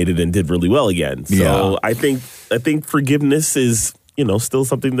 dominated and did really well again. So I think forgiveness is... still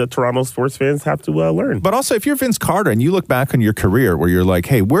something that Toronto sports fans have to learn. But also, if you're Vince Carter and you look back on your career where you're like,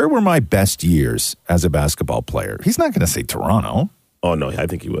 hey, where were my best years as a basketball player? He's not going to say Toronto. Oh, no, I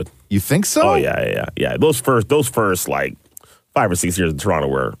think he would. You think so? Oh, yeah. Those first 5 or 6 years in Toronto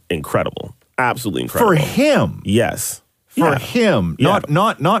were incredible. Absolutely incredible. For him. Yes. For him. Yeah.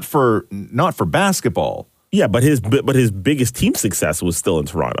 Not for basketball. Yeah, but his biggest team success was still in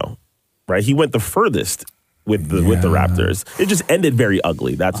Toronto. Right? He went the furthest with the Raptors. It just ended very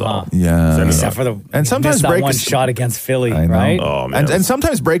ugly. That's all. Yeah. Except for and sometimes that one shot against Philly, I know. right? Oh, man. And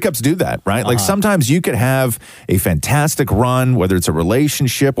sometimes breakups do that, right? Like sometimes you could have a fantastic run, whether it's a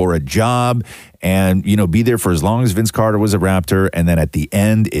relationship or a job, and be there for as long as Vince Carter was a Raptor, and then at the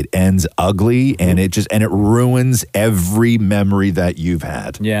end it ends ugly, and it ruins every memory that you've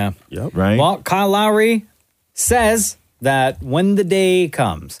had. Yeah. Yep. Right? Well, Kyle Lowry says that when the day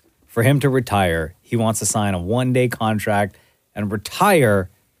comes for him to retire, he wants to sign a one-day contract and retire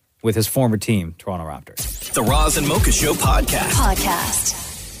with his former team, Toronto Raptors. The Roz and Mocha Show podcast.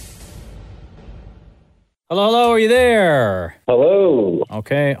 Hello, are you there? Hello.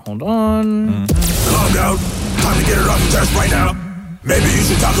 Okay, hold on. Calm down. Time to get it off your chest right now. Maybe you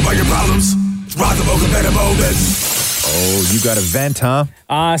should talk about your problems. Roz and Mocha better moments. Oh, you got a vent, huh?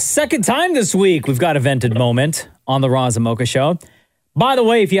 Second time this week, we've got a vented moment on the Roz and Mocha Show. By the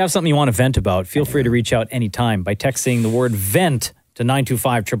way, if you have something you want to vent about, feel free to reach out anytime by texting the word vent to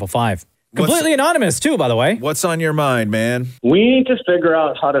 925-555. Completely anonymous, too, by the way. What's on your mind, man? We need to figure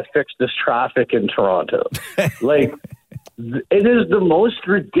out how to fix this traffic in Toronto. It is the most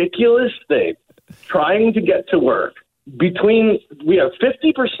ridiculous thing. Trying to get to work. We have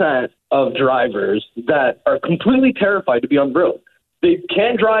 50% of drivers that are completely terrified to be on the road. They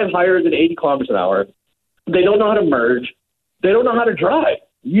can't drive higher than 80 kilometers an hour. They don't know how to merge. They don't know how to drive.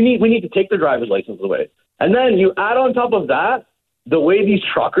 We need to take their driver's license away. And then you add on top of that, the way these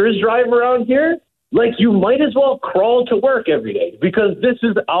truckers drive around here, you might as well crawl to work every day because this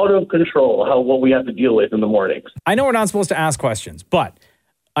is out of control, what we have to deal with in the mornings. I know we're not supposed to ask questions, but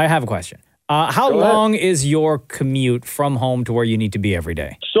I have a question. How long is your commute from home to where you need to be every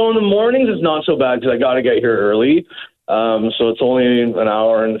day? So in the mornings, it's not so bad because I got to get here early. So it's only an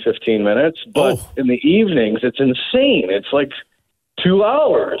hour and 15 minutes. But in the evenings, it's insane. It's 2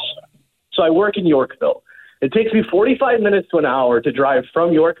 hours. So I work in Yorkville. It takes me 45 minutes to an hour to drive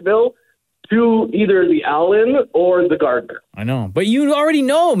from Yorkville to either the Allen or the Gardner. I know. But you already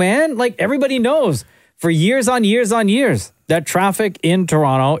know, man. Everybody knows for years on years on years that traffic in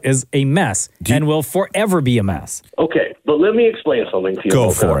Toronto is a mess and will forever be a mess. Okay, but let me explain something to you.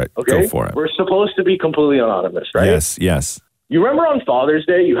 Go for it. Okay? Go for it. We're supposed to be completely anonymous, right? Yes. You remember on Father's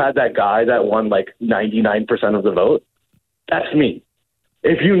Day, you had that guy that won 99% of the vote? That's me.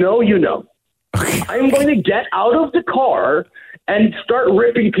 If you know, you know. Okay. I'm going to get out of the car and start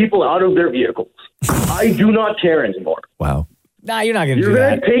ripping people out of their vehicles. I do not care anymore. Wow. Nah, you're not going to do You're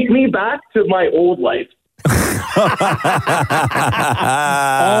that. going to take me back to my old life.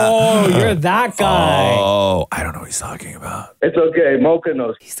 Oh, you're that guy. Oh, I don't know what he's talking about. It's okay. Mocha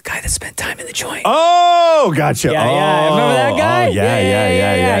knows. He's the guy that spent time in the joint. Oh, gotcha. Yeah. Remember that guy?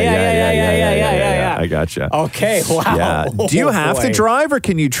 Yeah. I gotcha. Okay, wow. Yeah. Do you have to drive or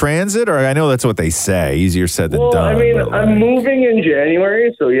can you transit? Or I know that's what they say. Easier said than done. I mean, I'm moving in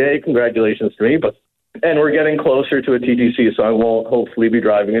January, so yay, congratulations to me. And we're getting closer to a TTC, so I won't hopefully be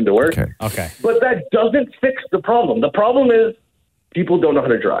driving into work. Okay. But that doesn't fix the problem. The problem is people don't know how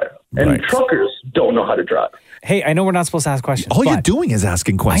to drive. And truckers don't know how to drive. Hey, I know we're not supposed to ask questions. All you're doing is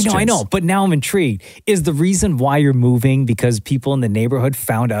asking questions. I know. But now I'm intrigued. Is the reason why you're moving because people in the neighborhood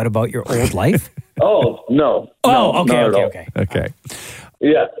found out about your old life? Oh, no. Oh, No, okay.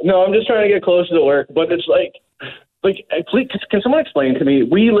 Yeah. No, I'm just trying to get closer to work. But it's please, can someone explain to me?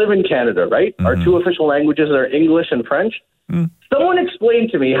 We live in Canada, right? Mm-hmm. Our two official languages are English and French. Someone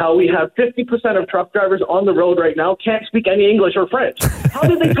explain to me how we have 50% of truck drivers on the road right now can't speak any English or French. How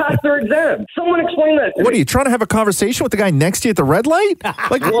did they pass their exam? Someone explain that to me. What are you trying to have a conversation with the guy next to you at the red light?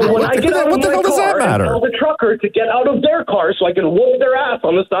 When I get out of what the my hell does that car and matter? tell the trucker to get out of their car so I can whoop their ass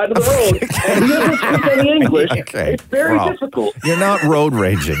on the side of the road and he doesn't speak any English. It's very difficult. You're not road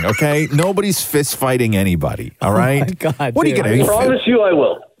raging, okay? Nobody's fist fighting anybody, all right? God, what are you I going to promise you I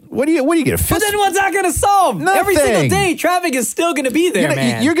will. What are you going to fist? But then what's that going to solve? Nothing. Every single day, traffic is still going to be there,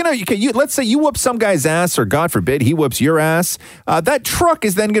 man. Let's say you whoop some guy's ass, or God forbid, he whoops your ass. That truck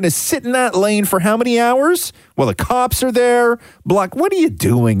is then going to sit in that lane for how many hours? Well, the cops are there. What are you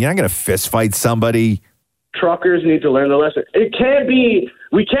doing? You're not going to fist fight somebody. Truckers need to learn the lesson. It can't be,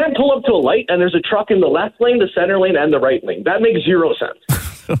 we can't pull up to a light and there's a truck in the left lane, the center lane, and the right lane. That makes zero sense.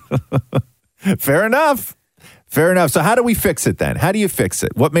 Fair enough. So how do we fix it then? How do you fix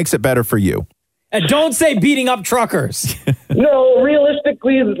it? What makes it better for you? And don't say beating up truckers. No,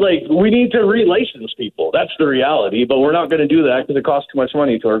 realistically, we need to relicense people. That's the reality, but we're not going to do that because it costs too much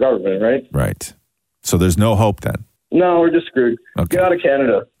money to our government, right? Right. So there's no hope then? No, we're just screwed. Okay. Get out of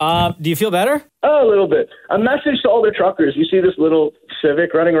Canada. Do you feel better? Oh, a little bit. A message to all the truckers. You see this little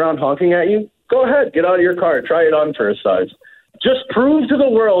Civic running around honking at you? Go ahead. Get out of your car. Try it on for a size. Just prove to the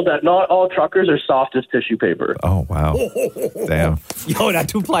world that not all truckers are soft as tissue paper. Oh, wow. Damn. Yo, that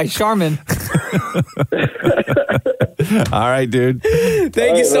 2-ply Charmin. All right, dude.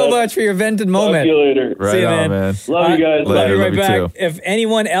 Thank you so much for your vented moment. Talk to you later. Right See you, on, man. Love you guys. Love you Later, right love you back. too. If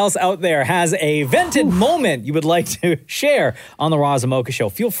anyone else out there has a vented moment you would like to share on the Roz and Mocha Show,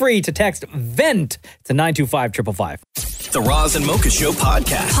 feel free to text VENT to 925-555. The Roz and Mocha Show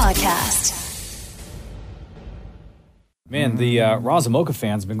podcast. Man, the Roz and Mocha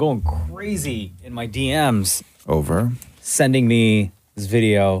fans have been going crazy in my DMs. Over. Sending me this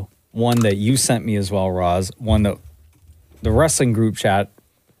video, one that you sent me as well, Roz, one that the wrestling group chat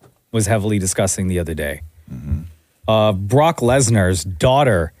was heavily discussing the other day. Brock Lesnar's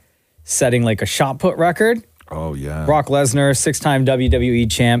daughter setting like a shot put record. Oh, yeah. Brock Lesnar, 6-time WWE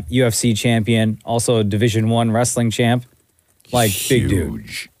champ, UFC champion, also Division I wrestling champ. Like, big dude.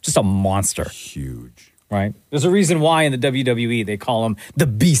 Just a monster. Huge. Right? There's a reason why in the WWE they call him the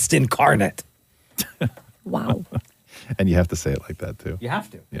Beast Incarnate. Wow. And you have to say it like that, too. You have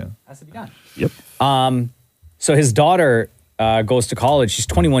to. Yeah. Has to be done. Yep. So his daughter goes to college. She's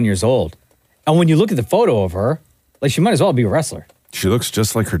 21 years old. And when you look at the photo of her, like, she might as well be a wrestler. She looks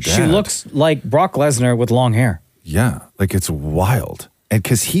just like her dad. She looks like Brock Lesnar with long hair. Yeah. Like, it's wild. And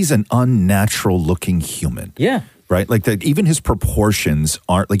because he's an unnatural looking human. Yeah. Right? Like, even his proportions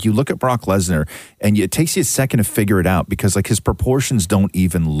aren't, like, you look at Brock Lesnar and it takes you a second to figure it out because, like, his proportions don't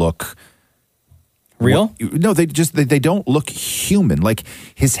even look real. No, they don't look human. Like,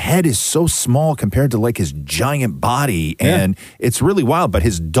 his head is so small compared to, like, his giant body. And it's really wild. But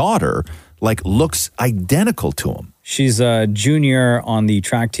his daughter, like, looks identical to him. She's a junior on the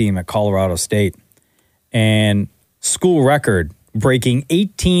track team at Colorado State. And school record breaking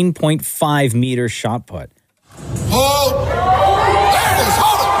 18.5 meter shot put. Hold. There it is.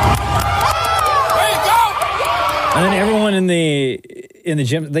 Hold it. There you go. And then everyone in the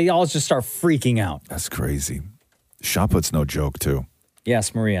gym, they all just start freaking out. That's crazy. Shot put's no joke, too.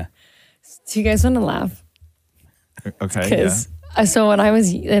 Yes, Maria. Do you guys want to laugh? Okay, Because so when I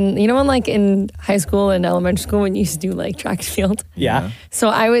was in high school and elementary school when you used to do like track and field. Yeah. So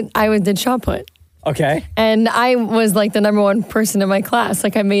I did shot put. Okay. And I was like the number one person in my class.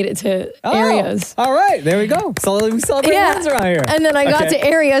 Like I made it to areas. All right, there we go. So we celebrate wins around here. And then I got to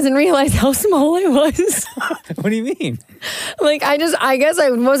areas and realized how small I was. What do you mean? Like I guess I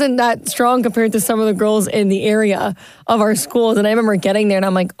wasn't that strong compared to some of the girls in the area of our schools. And I remember getting there and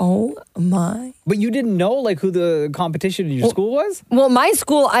I'm like, oh my. But you didn't know like who the competition in your school was? Well, my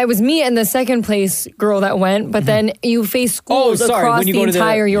school, I was me and the second place girl that went, but then you face schools across the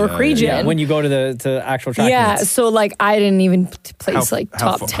entire York region. Yeah, when you go to the actual track meets. So like I didn't even place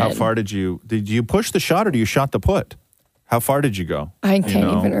top 10. How far did you push the shot or do you shot the put? How far did you go? I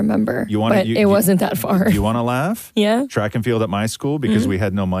can't even remember. But it wasn't that far. You want to laugh? Yeah. Track and field at my school because we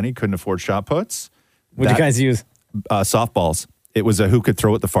had no money, couldn't afford shot puts. What did you guys use? Softballs. It was a who could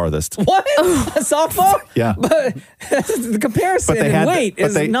throw it the farthest. What? A softball? Yeah. But the comparison in weight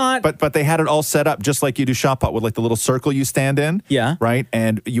is not. But they had it all set up just like you do shot put with like the little circle you stand in. Yeah. Right?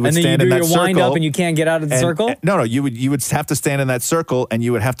 And you would and then stand you do in that your circle. wind up and you can't get out of the circle? No, you would have to stand in that circle and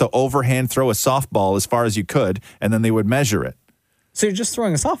you would have to overhand throw a softball as far as you could and then they would measure it. So you're just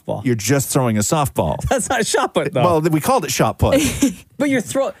throwing a softball? You're just throwing a softball. That's not shot put though. Well, we called it shot put. But you're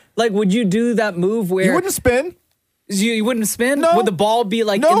would you do that move where you wouldn't spin? You wouldn't spin? No. Would the ball be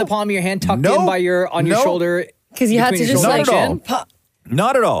like in the palm of your hand, tucked in by your shoulder? Because you had to just like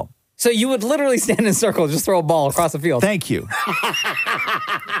Not at all. So you would literally stand in a circle, just throw a ball across the field. Thank you.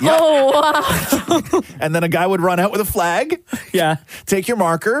 Oh wow! And then a guy would run out with a flag. Yeah. Take your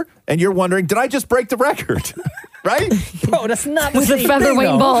marker, and you're wondering, did I just break the record? Right? Bro, that's not the With a same featherweight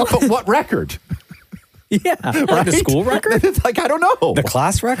thing, ball. But what record? Yeah. Like the school record? Like, I don't know. The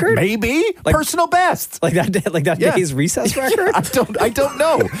class record? Maybe. Like, personal best. Like that day's recess record? I don't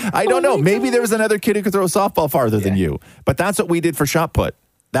know. I don't know. Maybe there was another kid who could throw a softball farther than you. But that's what we did for shot put.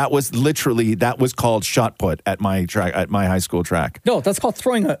 That was called shot put at my high school track. No, that's called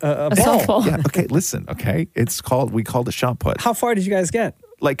throwing a ball. Softball. Yeah, okay, listen, okay. We called it shot put. How far did you guys get?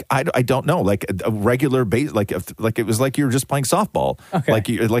 Like I don't know, like a regular base, like it was like you were just playing softball,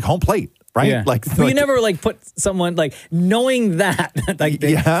 Okay. like home plate, right? Yeah. But you never like put someone like knowing that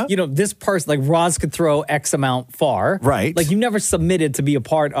this person like Roz could throw X amount far, right? Like you never submitted to be a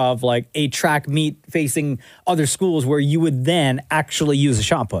part of like a track meet facing other schools where you would then actually use a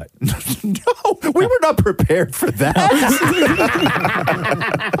shot put. No, we were not prepared for that.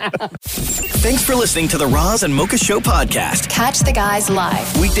 Thanks for listening to the Roz and Mocha Show podcast. Catch the guys live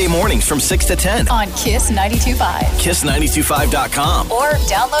Weekday mornings from 6 to 10 on Kiss 92.5. KISS925.com. Or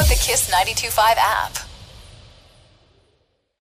download the Kiss 92.5 app.